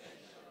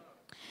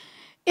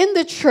 In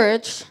the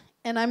church,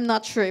 and I'm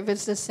not sure if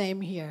it's the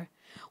same here,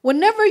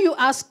 whenever you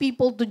ask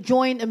people to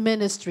join a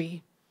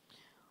ministry,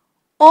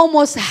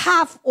 almost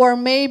half or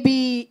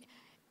maybe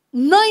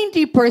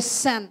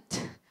 90%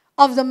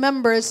 of the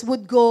members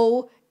would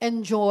go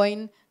and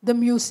join the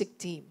music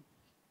team.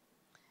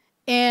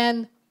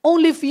 And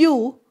only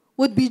few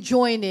would be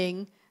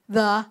joining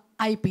the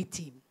IP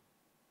team.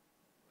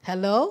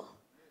 Hello?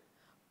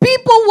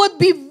 People would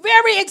be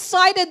very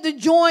excited to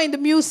join the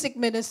music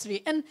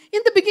ministry. And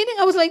in the beginning,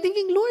 I was like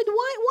thinking, Lord,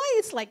 why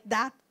it's like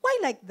that? Why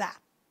like that?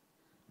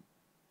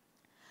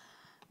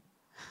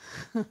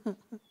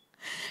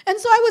 And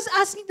so I was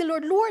asking the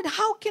Lord, Lord,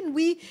 how can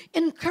we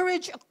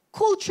encourage a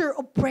culture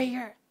of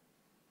prayer?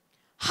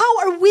 How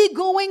are we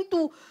going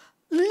to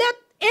let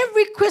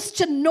every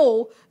Christian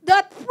know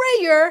that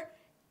prayer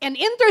and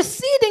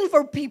interceding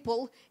for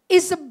people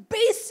is a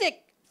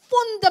basic,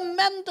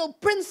 fundamental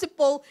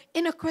principle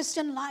in a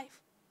Christian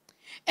life?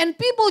 And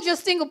people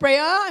just think of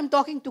prayer, I'm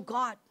talking to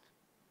God.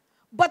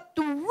 But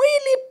to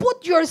really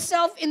put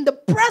yourself in the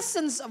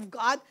presence of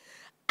God,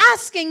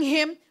 asking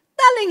Him,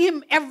 telling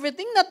Him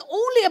everything, not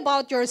only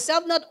about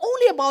yourself, not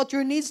only about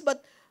your needs,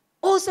 but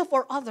also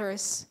for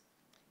others,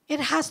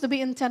 it has to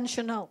be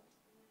intentional.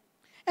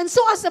 And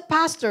so as a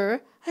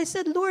pastor, I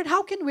said, Lord,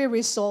 how can we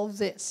resolve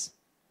this?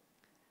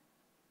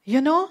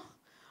 You know,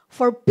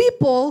 for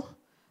people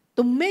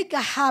to make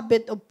a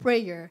habit of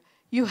prayer,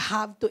 you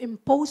have to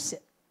impose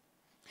it.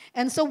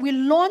 And so we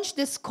launched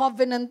this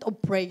covenant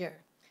of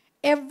prayer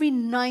every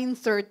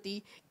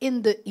 9:30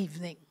 in the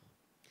evening.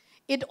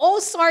 It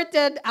all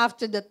started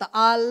after the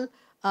Taal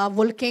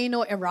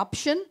volcano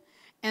eruption,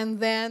 and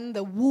then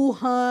the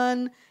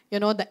Wuhan,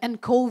 the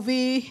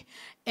nCoV,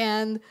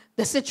 and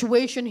the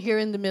situation here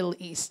in the Middle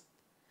East.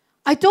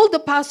 I told the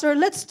pastor,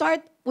 let's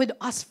start with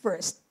us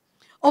first.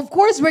 Of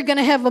course, we're going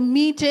to have a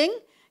meeting,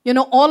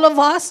 all of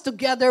us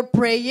together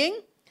praying,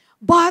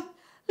 but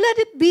let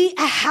it be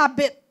a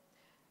habit,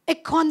 a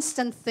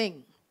constant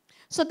thing.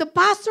 So the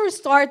pastor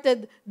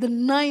started the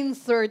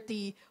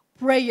 9:30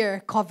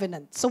 prayer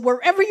covenant. So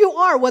wherever you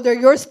are, whether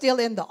you're still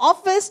in the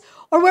office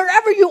or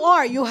wherever you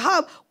are,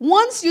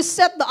 once you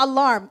set the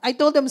alarm, I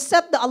told them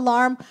set the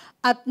alarm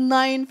at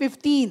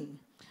 9:15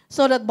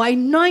 so that by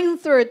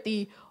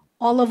 9:30,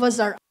 all of us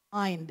are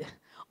aligned.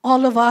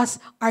 All of us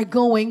are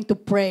going to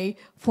pray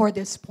for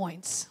these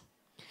points.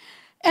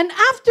 And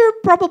after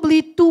probably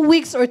 2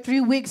 weeks or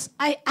 3 weeks,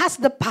 I asked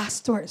the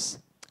pastors,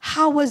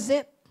 how was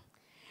it?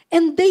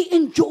 And they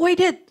enjoyed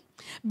it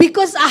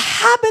because a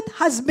habit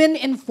has been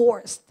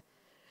enforced.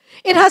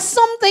 It has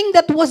something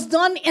that was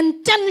done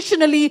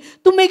intentionally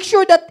to make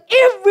sure that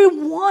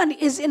everyone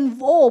is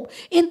involved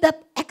in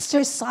that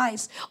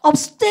exercise of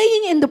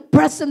staying in the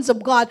presence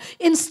of God,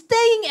 in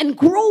staying and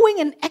growing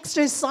in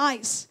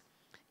exercise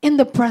in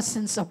the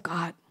presence of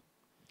God.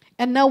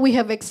 And now we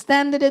have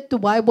extended it to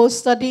Bible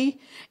study,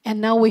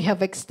 and now we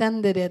have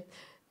extended it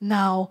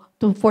now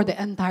for the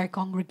entire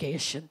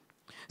congregation.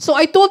 So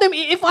I told them,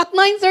 if at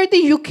 9:30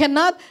 you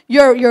cannot,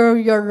 your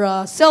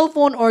cell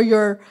phone or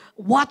your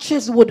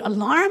watches would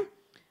alarm,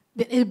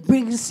 then it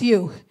brings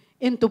you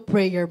into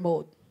prayer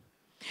mode.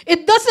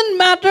 It doesn't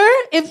matter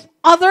if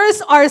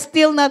others are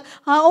still not,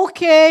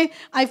 okay,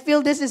 I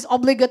feel this is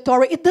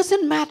obligatory. It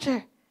doesn't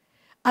matter.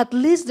 At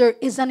least there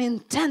is an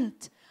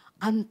intent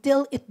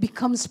until it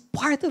becomes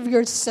part of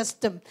your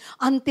system,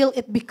 until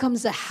it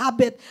becomes a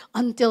habit,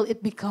 until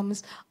it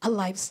becomes a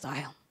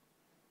lifestyle.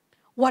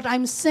 What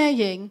I'm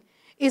saying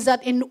is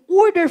that in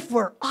order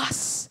for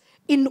us,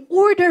 in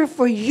order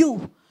for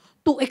you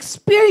to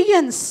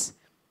experience,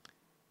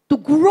 to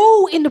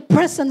grow in the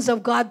presence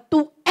of God,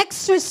 to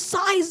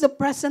exercise the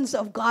presence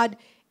of God,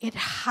 it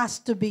has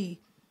to be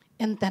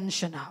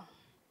intentional.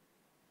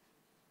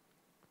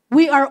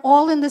 We are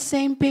all in the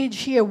same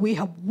page here. We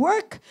have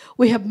work,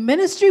 we have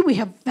ministry, we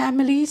have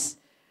families.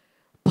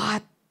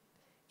 But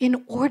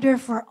in order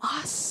for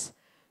us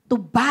to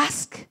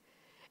bask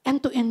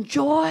and to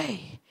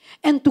enjoy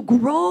and to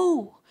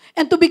grow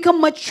and to become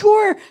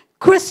mature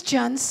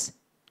Christians,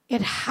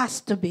 it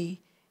has to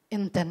be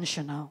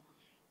intentional.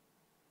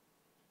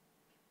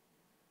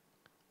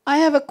 I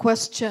have a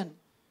question.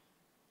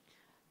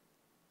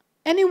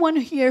 Anyone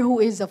here who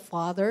is a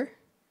father?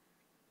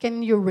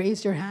 Can you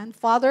raise your hand?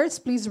 Fathers,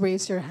 please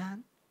raise your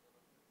hand.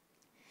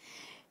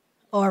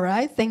 All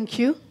right, thank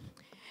you.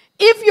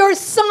 If your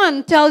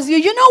son tells you,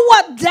 you know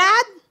what,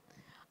 Dad?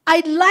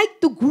 I'd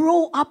like to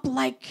grow up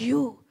like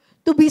you,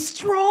 to be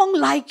strong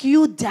like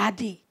you,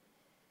 Daddy.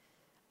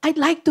 I'd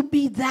like to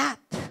be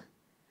that.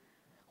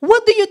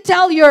 What do you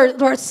tell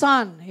your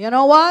son? You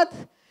know what?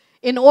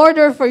 In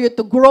order for you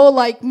to grow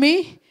like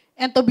me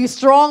and to be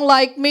strong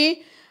like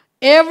me,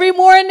 every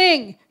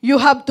morning you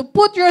have to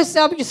put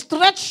yourself, you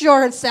stretch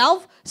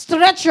yourself,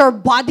 stretch your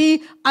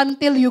body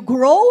until you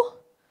grow.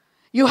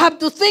 You have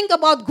to think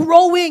about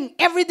growing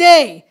every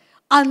day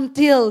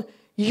until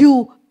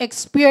you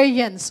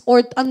experience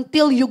or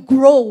until you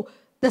grow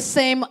the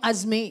same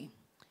as me.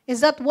 Is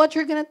that what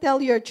you're going to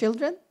tell your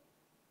children?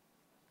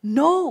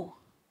 No.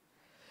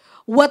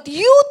 What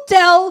you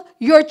tell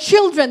your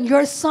children,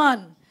 your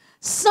son,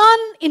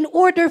 in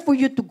order for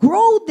you to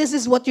grow, this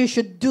is what you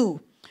should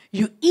do.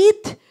 You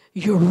eat,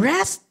 you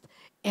rest,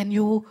 and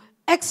you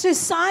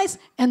exercise,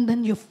 and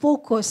then you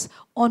focus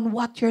on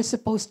what you're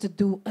supposed to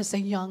do as a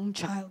young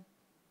child.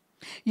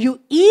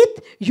 You eat,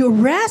 you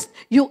rest,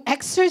 you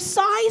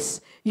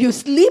exercise, you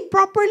sleep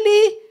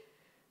properly,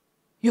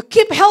 you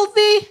keep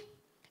healthy,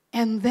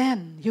 and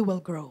then you will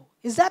grow.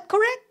 Is that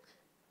correct?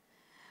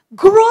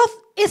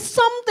 Growth is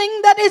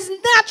something that is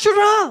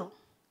natural.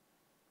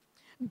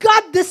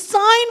 God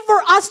designed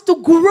for us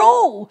to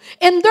grow,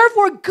 and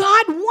therefore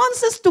God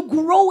wants us to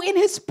grow in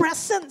His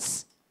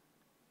presence.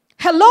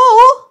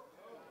 Hello?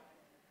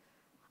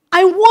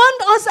 I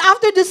want us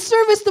after the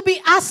service to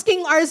be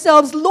asking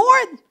ourselves,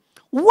 Lord,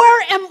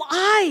 where am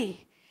I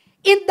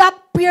in that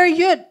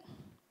period?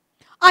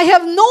 I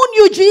have known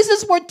you,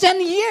 Jesus, for 10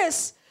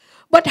 years,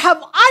 but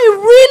have I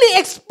really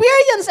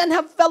experienced and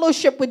have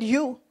fellowship with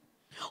you?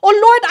 Oh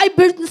Lord, I've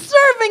been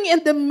serving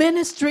in the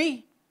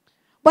ministry,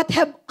 but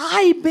have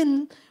I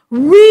been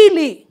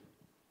really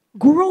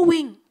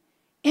growing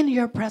in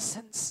your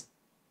presence?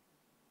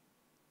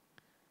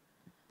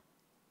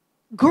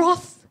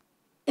 Growth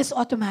is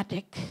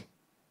automatic.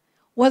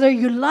 Whether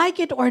you like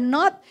it or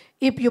not,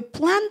 if you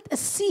plant a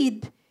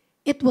seed,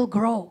 it will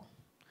grow.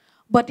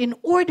 But in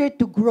order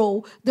to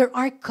grow, there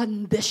are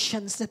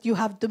conditions that you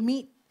have to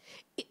meet.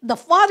 The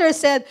Father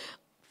said,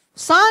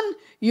 son,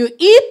 you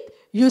eat,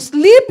 you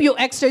sleep, you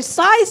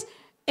exercise,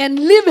 and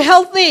live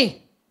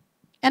healthy.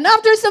 And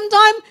after some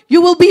time,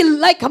 you will be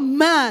like a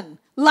man,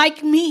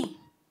 like me.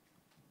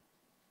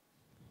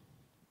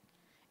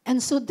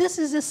 And so this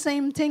is the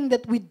same thing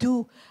that we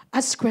do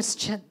as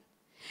Christians.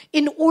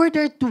 In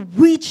order to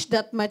reach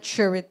that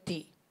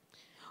maturity,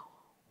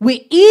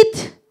 we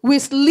eat, we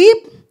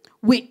sleep,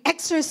 we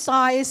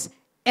exercise,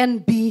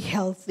 and be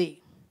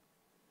healthy.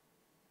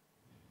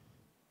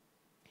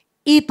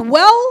 Eat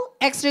well,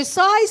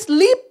 exercise,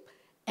 sleep,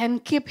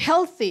 and keep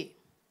healthy.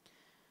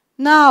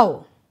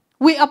 Now,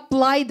 we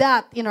apply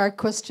that in our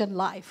Christian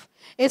life.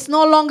 It's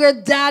no longer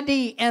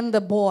daddy and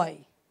the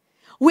boy.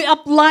 We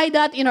apply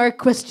that in our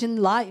Christian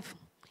life.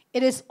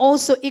 It is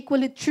also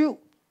equally true.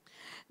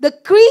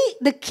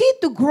 The key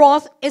to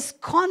growth is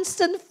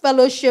constant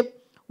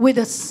fellowship with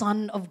the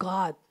Son of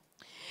God.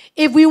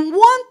 If we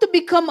want to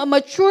become a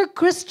mature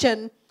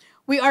Christian,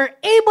 we are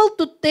able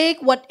to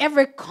take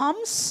whatever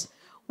comes.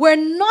 We're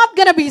not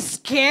going to be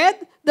scared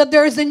that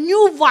there is a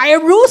new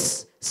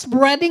virus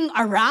spreading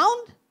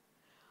around.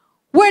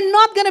 We're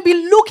not going to be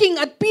looking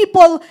at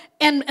people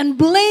and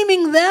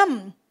blaming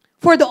them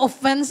for the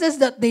offenses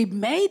that they've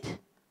made.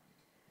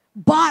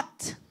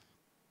 But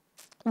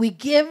we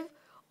give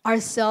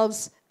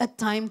ourselves a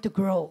time to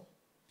grow.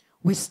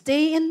 We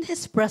stay in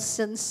His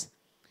presence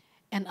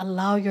and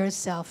allow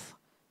yourself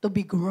to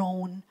be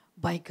grown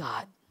by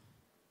God.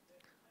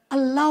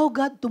 Allow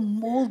God to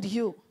mold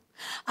you.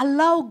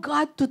 Allow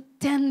God to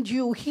tend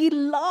you. He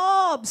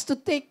loves to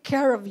take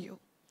care of you.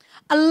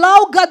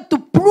 Allow God to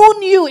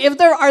prune you. If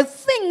there are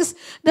things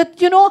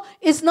that,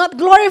 is not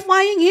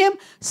glorifying Him,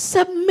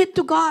 submit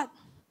to God.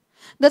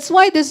 That's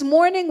why this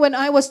morning when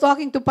I was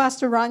talking to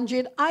Pastor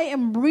Ranjit, I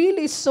am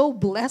really so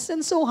blessed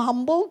and so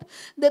humbled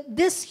that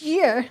this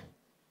year,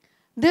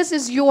 this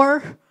is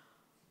your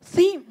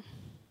theme.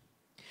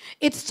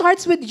 It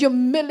starts with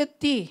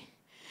humility.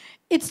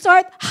 It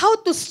starts how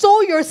to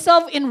sow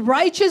yourself in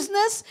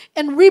righteousness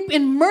and reap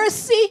in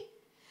mercy.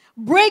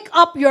 Break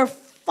up your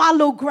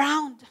fallow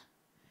ground.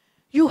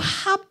 You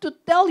have to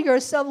tell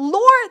yourself,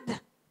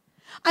 Lord,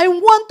 I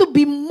want to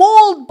be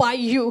molded by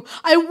you.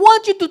 I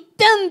want you to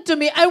tend to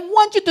me. I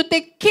want you to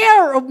take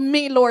care of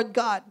me, Lord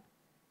God.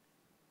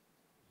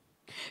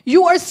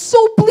 You are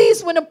so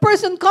pleased when a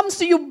person comes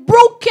to you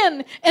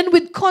broken and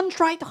with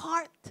contrite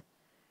heart.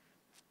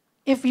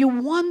 If you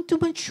want to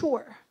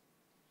mature,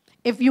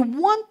 if you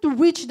want to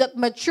reach that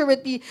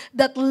maturity,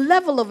 that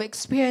level of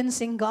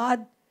experiencing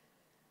God,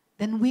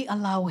 then we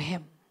allow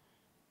Him.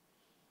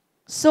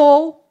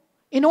 So,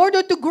 in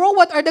order to grow,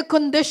 what are the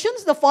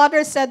conditions? The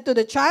father said to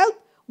the child,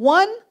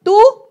 1,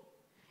 2,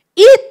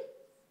 eat.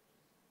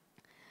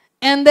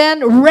 And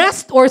then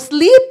rest or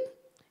sleep.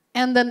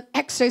 And then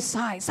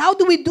exercise. How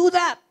do we do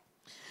that?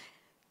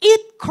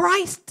 Eat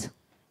Christ.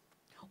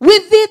 We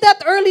did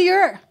that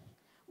earlier.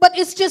 But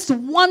it's just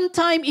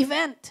one-time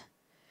event.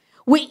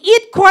 We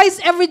eat Christ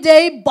every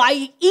day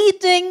by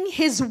eating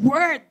His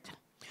Word.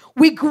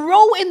 We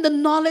grow in the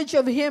knowledge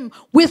of Him.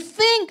 We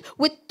think,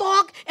 we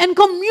talk, and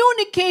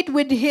communicate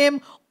with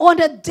Him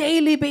on a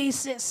daily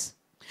basis.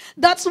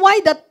 That's why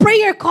that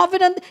prayer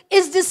covenant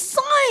is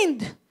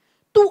designed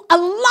to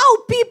allow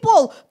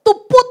people to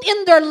put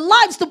in their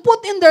lives, to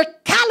put in their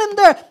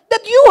calendar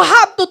that you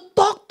have to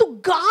talk to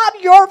God,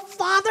 your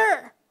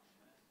Father.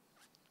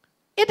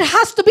 It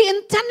has to be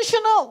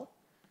intentional.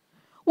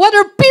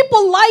 Whether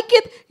people like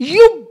it,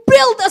 you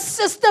build a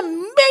system,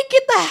 make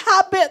it a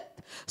habit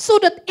so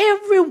that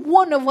every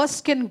one of us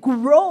can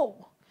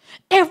grow.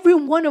 Every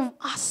one of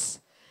us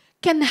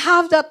can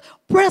have that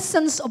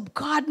presence of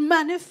God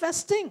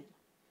manifesting.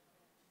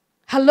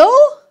 Hello?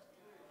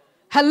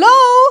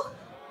 Hello?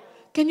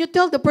 Can you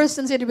tell the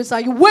person sitting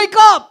beside you, wake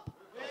up!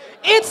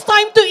 It's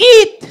time to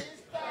eat!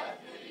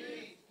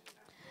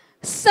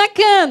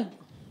 Second,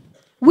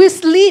 we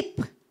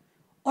sleep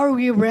or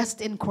we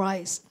rest in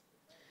Christ.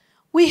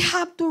 We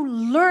have to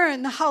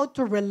learn how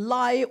to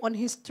rely on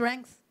His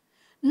strength,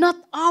 not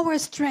our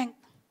strength.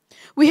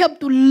 We have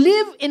to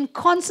live in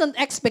constant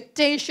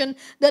expectation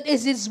that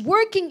it is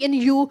working in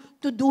you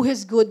to do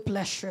His good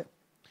pleasure.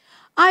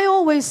 I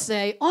always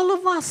say, all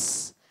of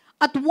us,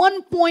 at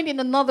one point in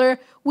another,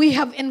 we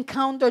have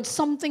encountered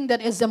something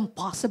that is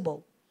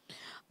impossible.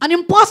 An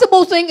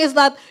impossible thing is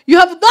that you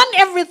have done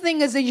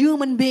everything as a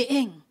human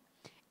being,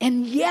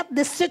 and yet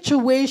the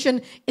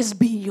situation is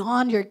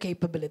beyond your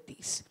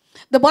capabilities.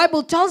 The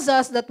Bible tells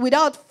us that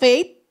without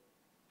faith,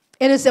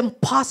 it is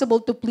impossible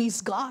to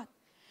please God.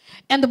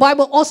 And the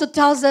Bible also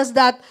tells us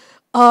that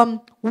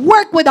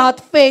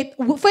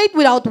faith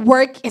without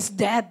work is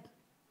dead.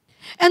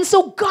 And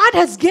so God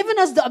has given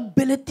us the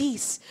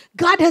abilities.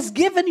 God has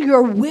given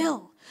your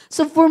will.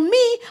 So for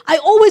me, I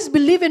always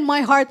believe in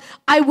my heart,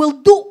 I will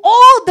do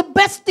all the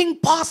best thing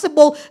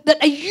possible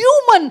that a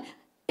human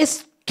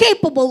is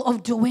capable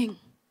of doing.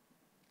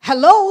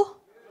 Hello?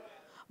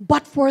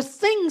 But for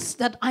things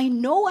that I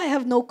know I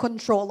have no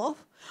control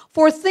of,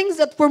 for things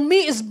that for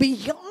me is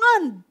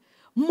beyond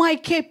my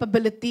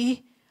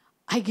capability,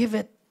 I give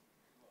it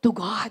to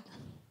God.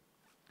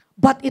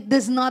 But it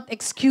does not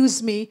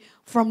excuse me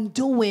from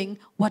doing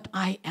what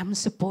I am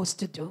supposed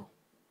to do.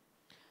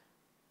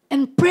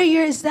 And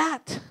prayer is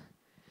that.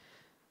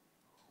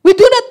 We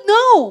do not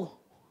know.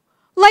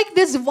 Like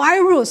this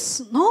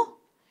virus, no?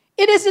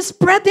 It is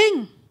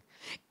spreading.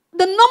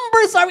 The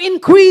numbers are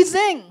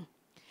increasing.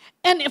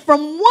 And from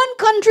one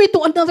country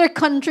to another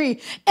country.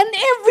 And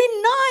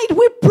every night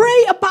we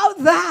pray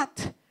about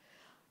that.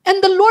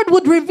 And the Lord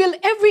would reveal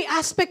every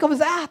aspect of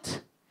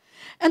that.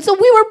 And so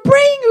we're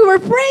praying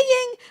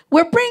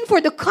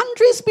for the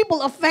countries,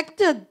 people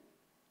affected.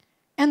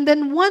 And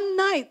then one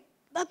night,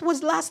 that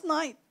was last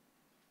night,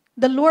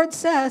 the Lord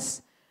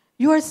says,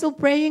 you are still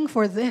praying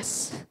for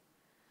this.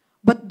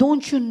 But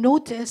don't you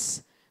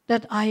notice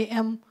that I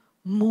am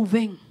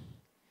moving?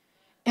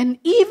 And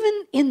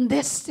even in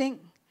this thing,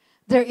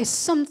 there is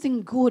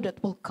something good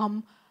that will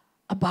come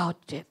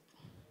about it.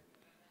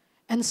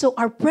 And so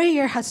our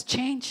prayer has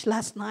changed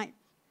last night.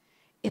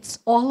 It's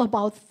all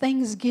about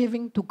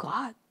thanksgiving to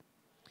God.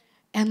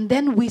 And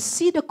then we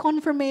see the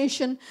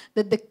confirmation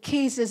that the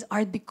cases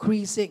are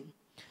decreasing.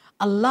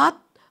 A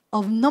lot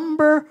of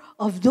number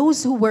of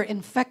those who were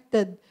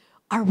infected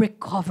are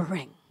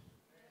recovering.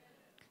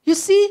 You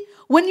see,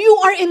 when you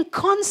are in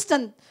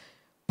constant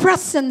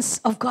presence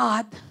of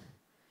God,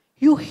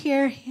 you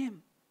hear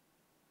Him.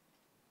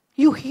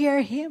 You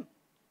hear Him.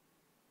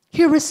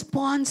 He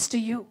responds to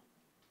you.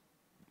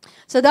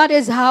 So that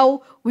is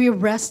how we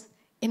rest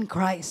in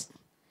Christ.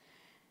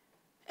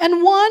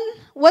 And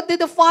what did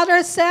the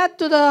Father said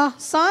to the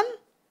Son?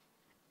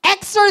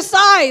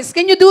 Exercise.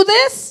 Can you do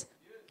this?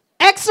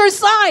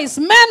 Exercise.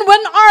 Man,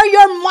 when are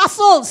your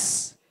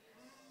muscles?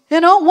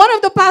 One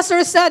of the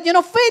pastors said,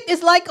 faith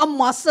is like a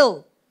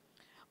muscle.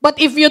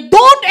 But if you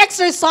don't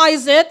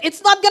exercise it,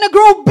 it's not going to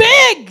grow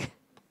big.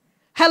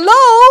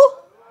 Hello?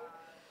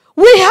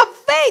 We have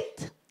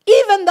faith.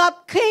 Even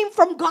that came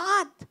from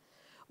God.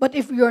 But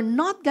if you're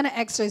not going to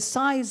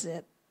exercise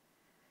it,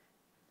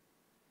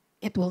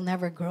 it will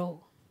never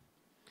grow.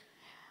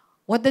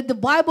 What did the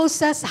Bible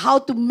says? How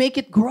to make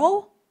it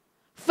grow?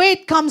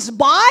 Faith comes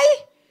by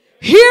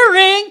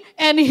hearing,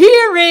 and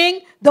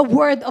hearing the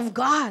Word of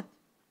God.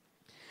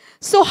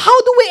 So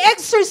how do we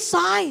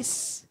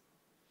exercise?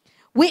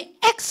 We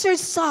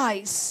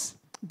exercise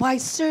by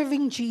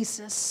serving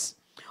Jesus,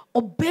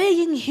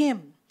 obeying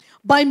Him,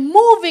 by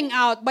moving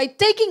out, by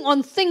taking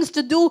on things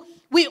to do.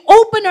 We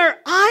open our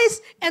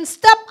eyes and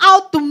step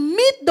out to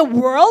meet the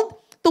world,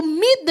 to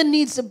meet the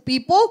needs of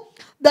people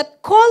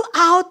that call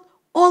out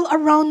all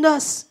around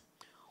us.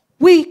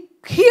 We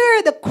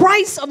hear the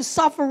cries of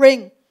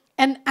suffering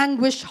and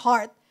anguished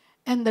heart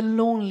and the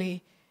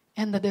lonely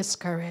and the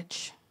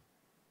discouraged.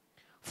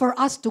 For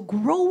us to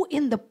grow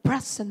in the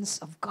presence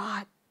of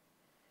God,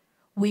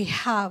 we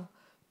have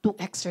to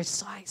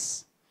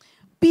exercise.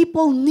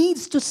 People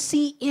needs to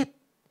see it.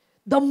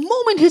 The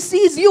moment he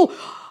sees you,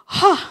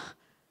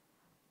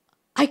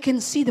 I can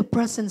see the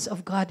presence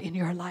of God in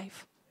your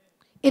life.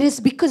 It is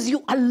because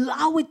you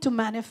allow it to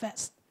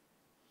manifest.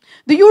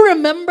 Do you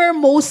remember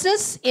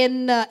Moses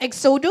in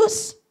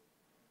Exodus?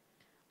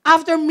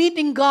 After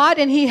meeting God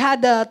and he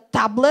had a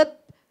tablet,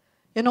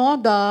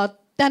 the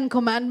 10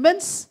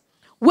 Commandments.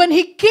 When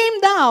he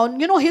came down,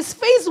 his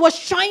face was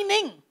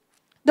shining.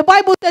 The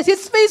Bible says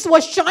his face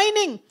was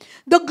shining.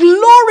 The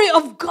glory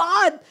of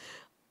God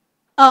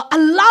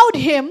allowed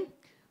him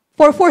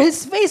for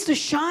his face to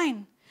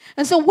shine.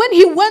 And so when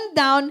he went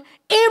down,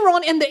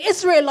 Aaron and the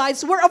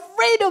Israelites were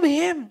afraid of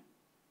him.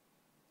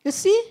 You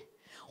see?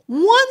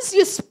 Once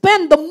you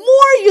spend, the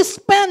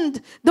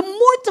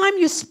more time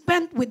you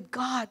spend with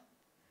God,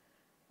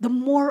 the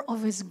more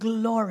of His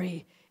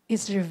glory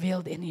is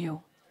revealed in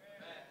you.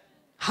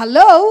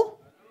 Hello?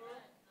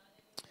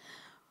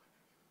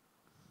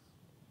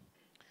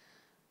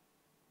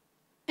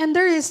 And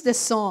there is this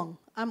song.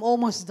 I'm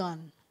almost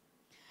done.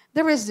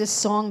 There is this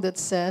song that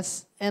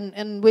says,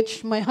 and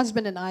which my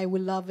husband and I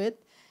will love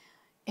it.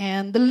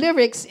 And the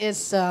lyrics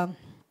is,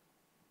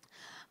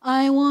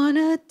 I want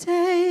to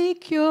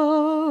take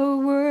your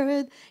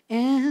word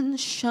and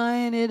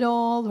shine it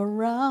all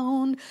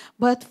around.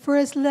 But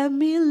first, let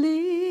me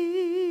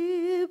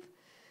live.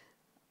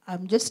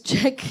 I'm just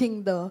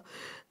checking the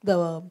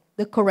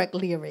correct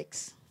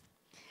lyrics.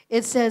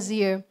 It says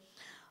here,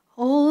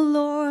 oh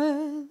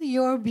Lord,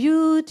 you're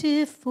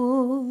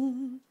beautiful.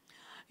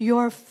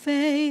 Your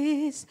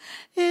face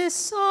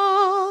is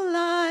all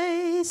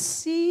I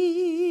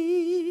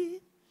see.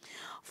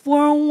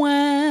 For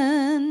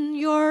when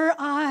your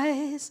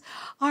eyes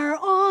are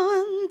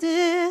on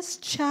this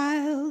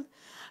child,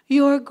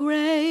 your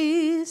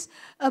grace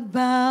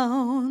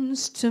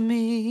abounds to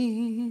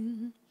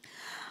me.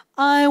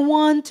 I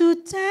want to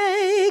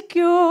take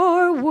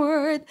your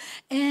word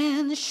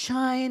and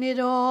shine it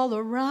all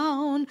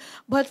around.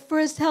 But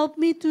first help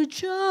me to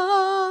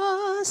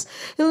just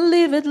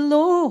live it,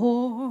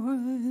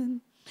 Lord.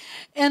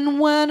 And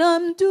when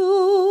I'm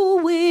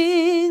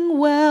doing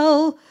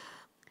well,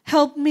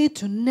 help me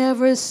to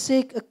never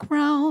seek a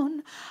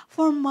crown,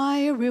 for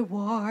my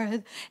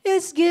reward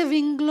is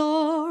giving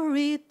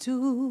glory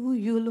to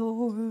you,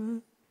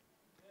 Lord.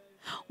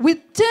 We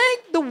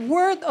take the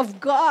word of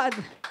God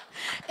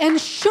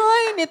and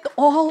shine it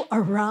all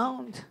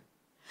around.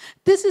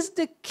 This is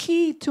the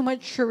key to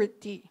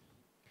maturity.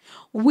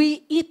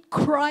 We eat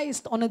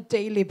Christ on a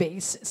daily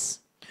basis.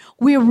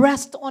 We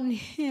rest on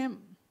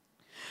Him.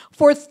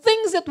 For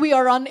things that we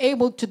are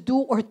unable to do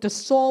or to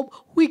solve,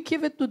 we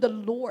give it to the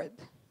Lord.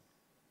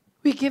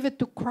 We give it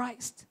to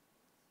Christ.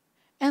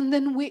 And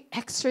then we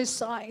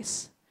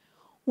exercise.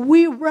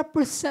 We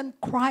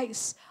represent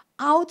Christ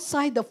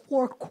outside the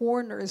four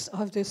corners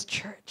of this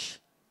church.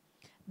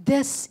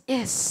 This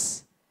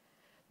is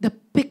the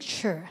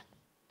picture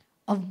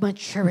of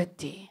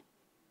maturity,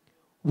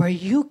 where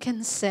you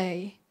can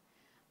say,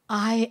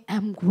 I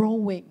am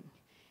growing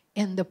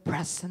in the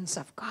presence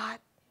of God.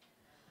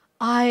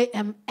 I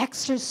am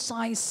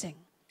exercising.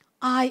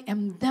 I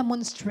am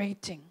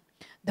demonstrating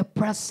the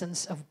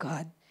presence of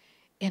God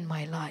in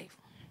my life.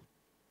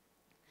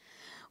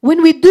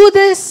 When we do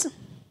this,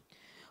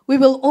 we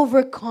will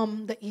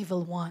overcome the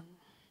evil one.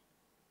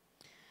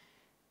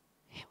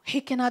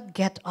 He cannot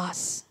get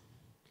us.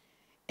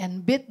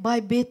 And bit by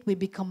bit, we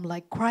become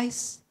like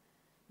Christ,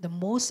 the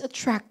most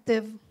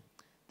attractive,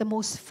 the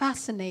most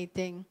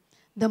fascinating,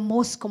 the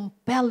most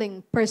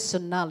compelling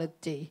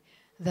personality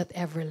that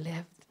ever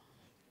lived.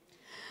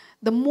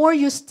 The more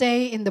you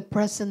stay in the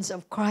presence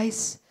of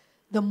Christ,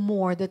 the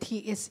more that He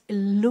is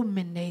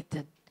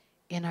illuminated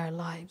in our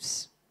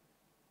lives.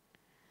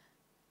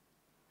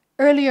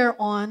 Earlier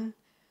on,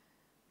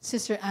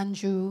 Sister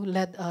Anju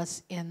led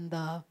us in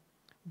the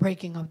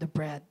breaking of the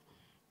bread.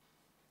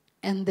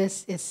 And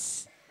this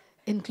is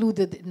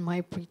included in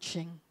my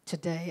preaching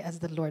today as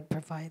the Lord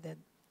provided.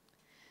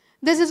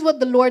 This is what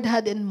the Lord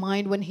had in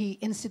mind when He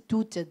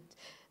instituted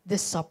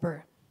this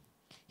supper.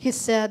 He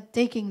said,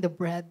 taking the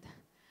bread,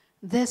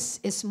 this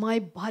is my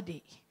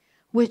body,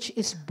 which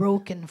is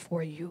broken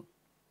for you.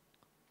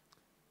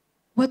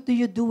 What do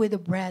you do with the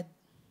bread?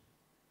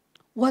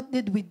 What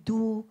did we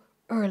do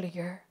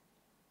earlier?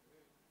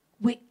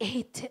 We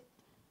ate it.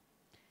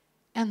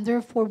 And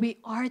therefore, we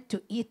are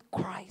to eat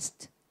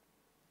Christ.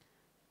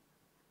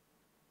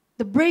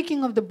 The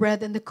breaking of the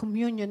bread and the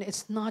communion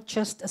is not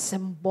just a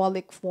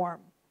symbolic form,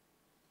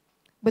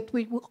 but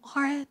we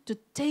are to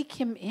take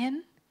Him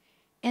in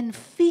and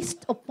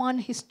feast upon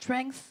His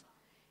strength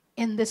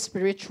in the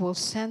spiritual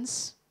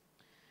sense.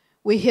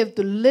 We have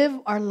to live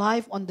our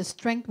life on the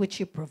strength which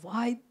He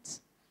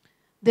provides.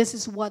 This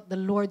is what the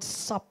Lord's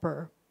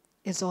Supper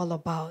is all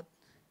about,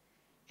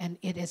 and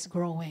it is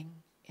growing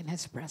in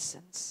His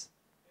presence.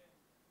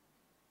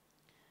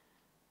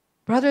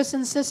 Brothers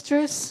and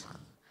sisters,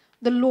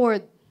 the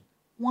Lord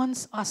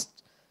wants us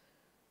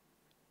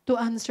to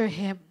answer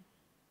Him.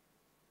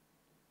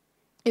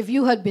 If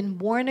you had been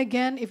born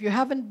again, if you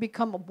haven't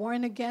become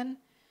born again,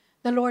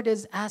 the Lord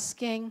is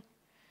asking,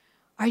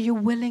 are you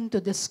willing to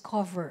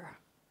discover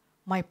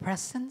my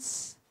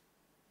presence?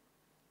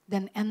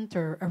 Then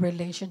enter a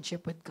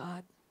relationship with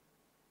God.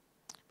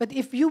 But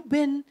if you've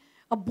been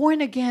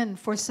born again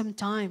for some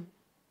time,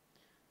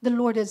 the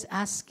Lord is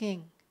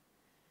asking,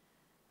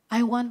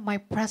 I want my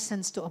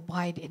presence to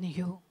abide in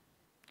you.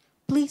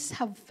 Please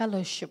have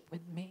fellowship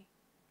with me.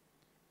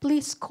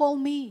 Please call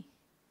me.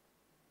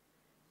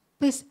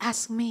 Please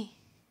ask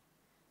me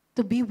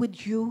to be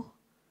with you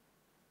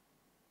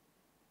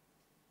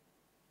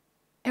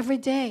every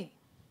day.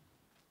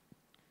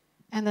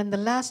 And then the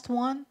last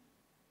one,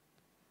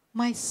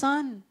 my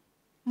son,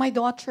 my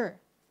daughter,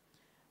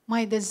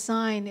 my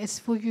design is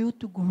for you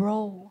to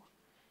grow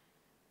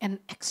and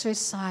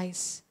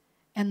exercise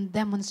and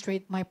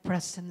demonstrate my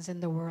presence in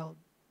the world.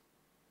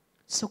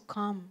 So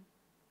come.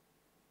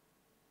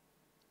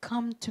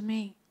 Come to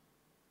me.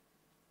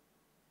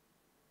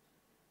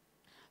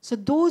 So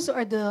those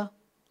are the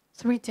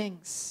three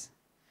things.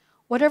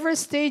 Whatever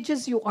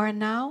stages you are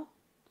now,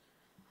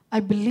 I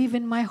believe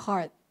in my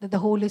heart that the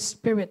Holy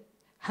Spirit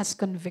has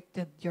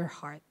convicted your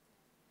heart.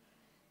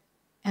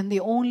 And the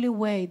only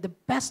way, the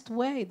best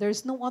way,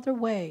 there's no other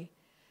way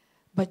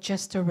but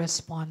just to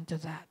respond to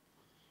that.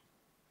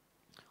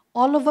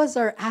 All of us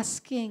are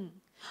asking,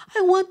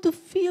 I want to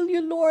feel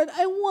you, Lord.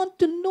 I want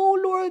to know,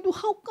 Lord,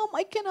 how come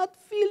I cannot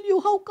feel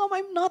you? How come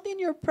I'm not in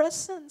your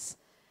presence?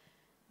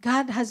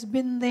 God has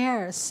been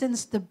there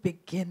since the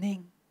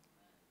beginning.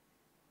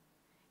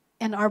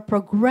 And our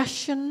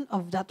progression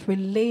of that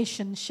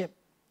relationship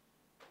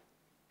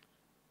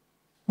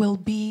will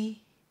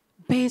be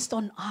based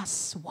on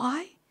us.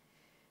 Why?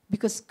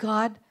 Because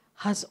God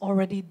has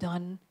already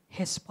done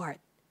His part.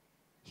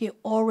 He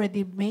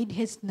already made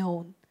His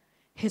known,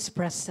 His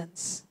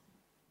presence.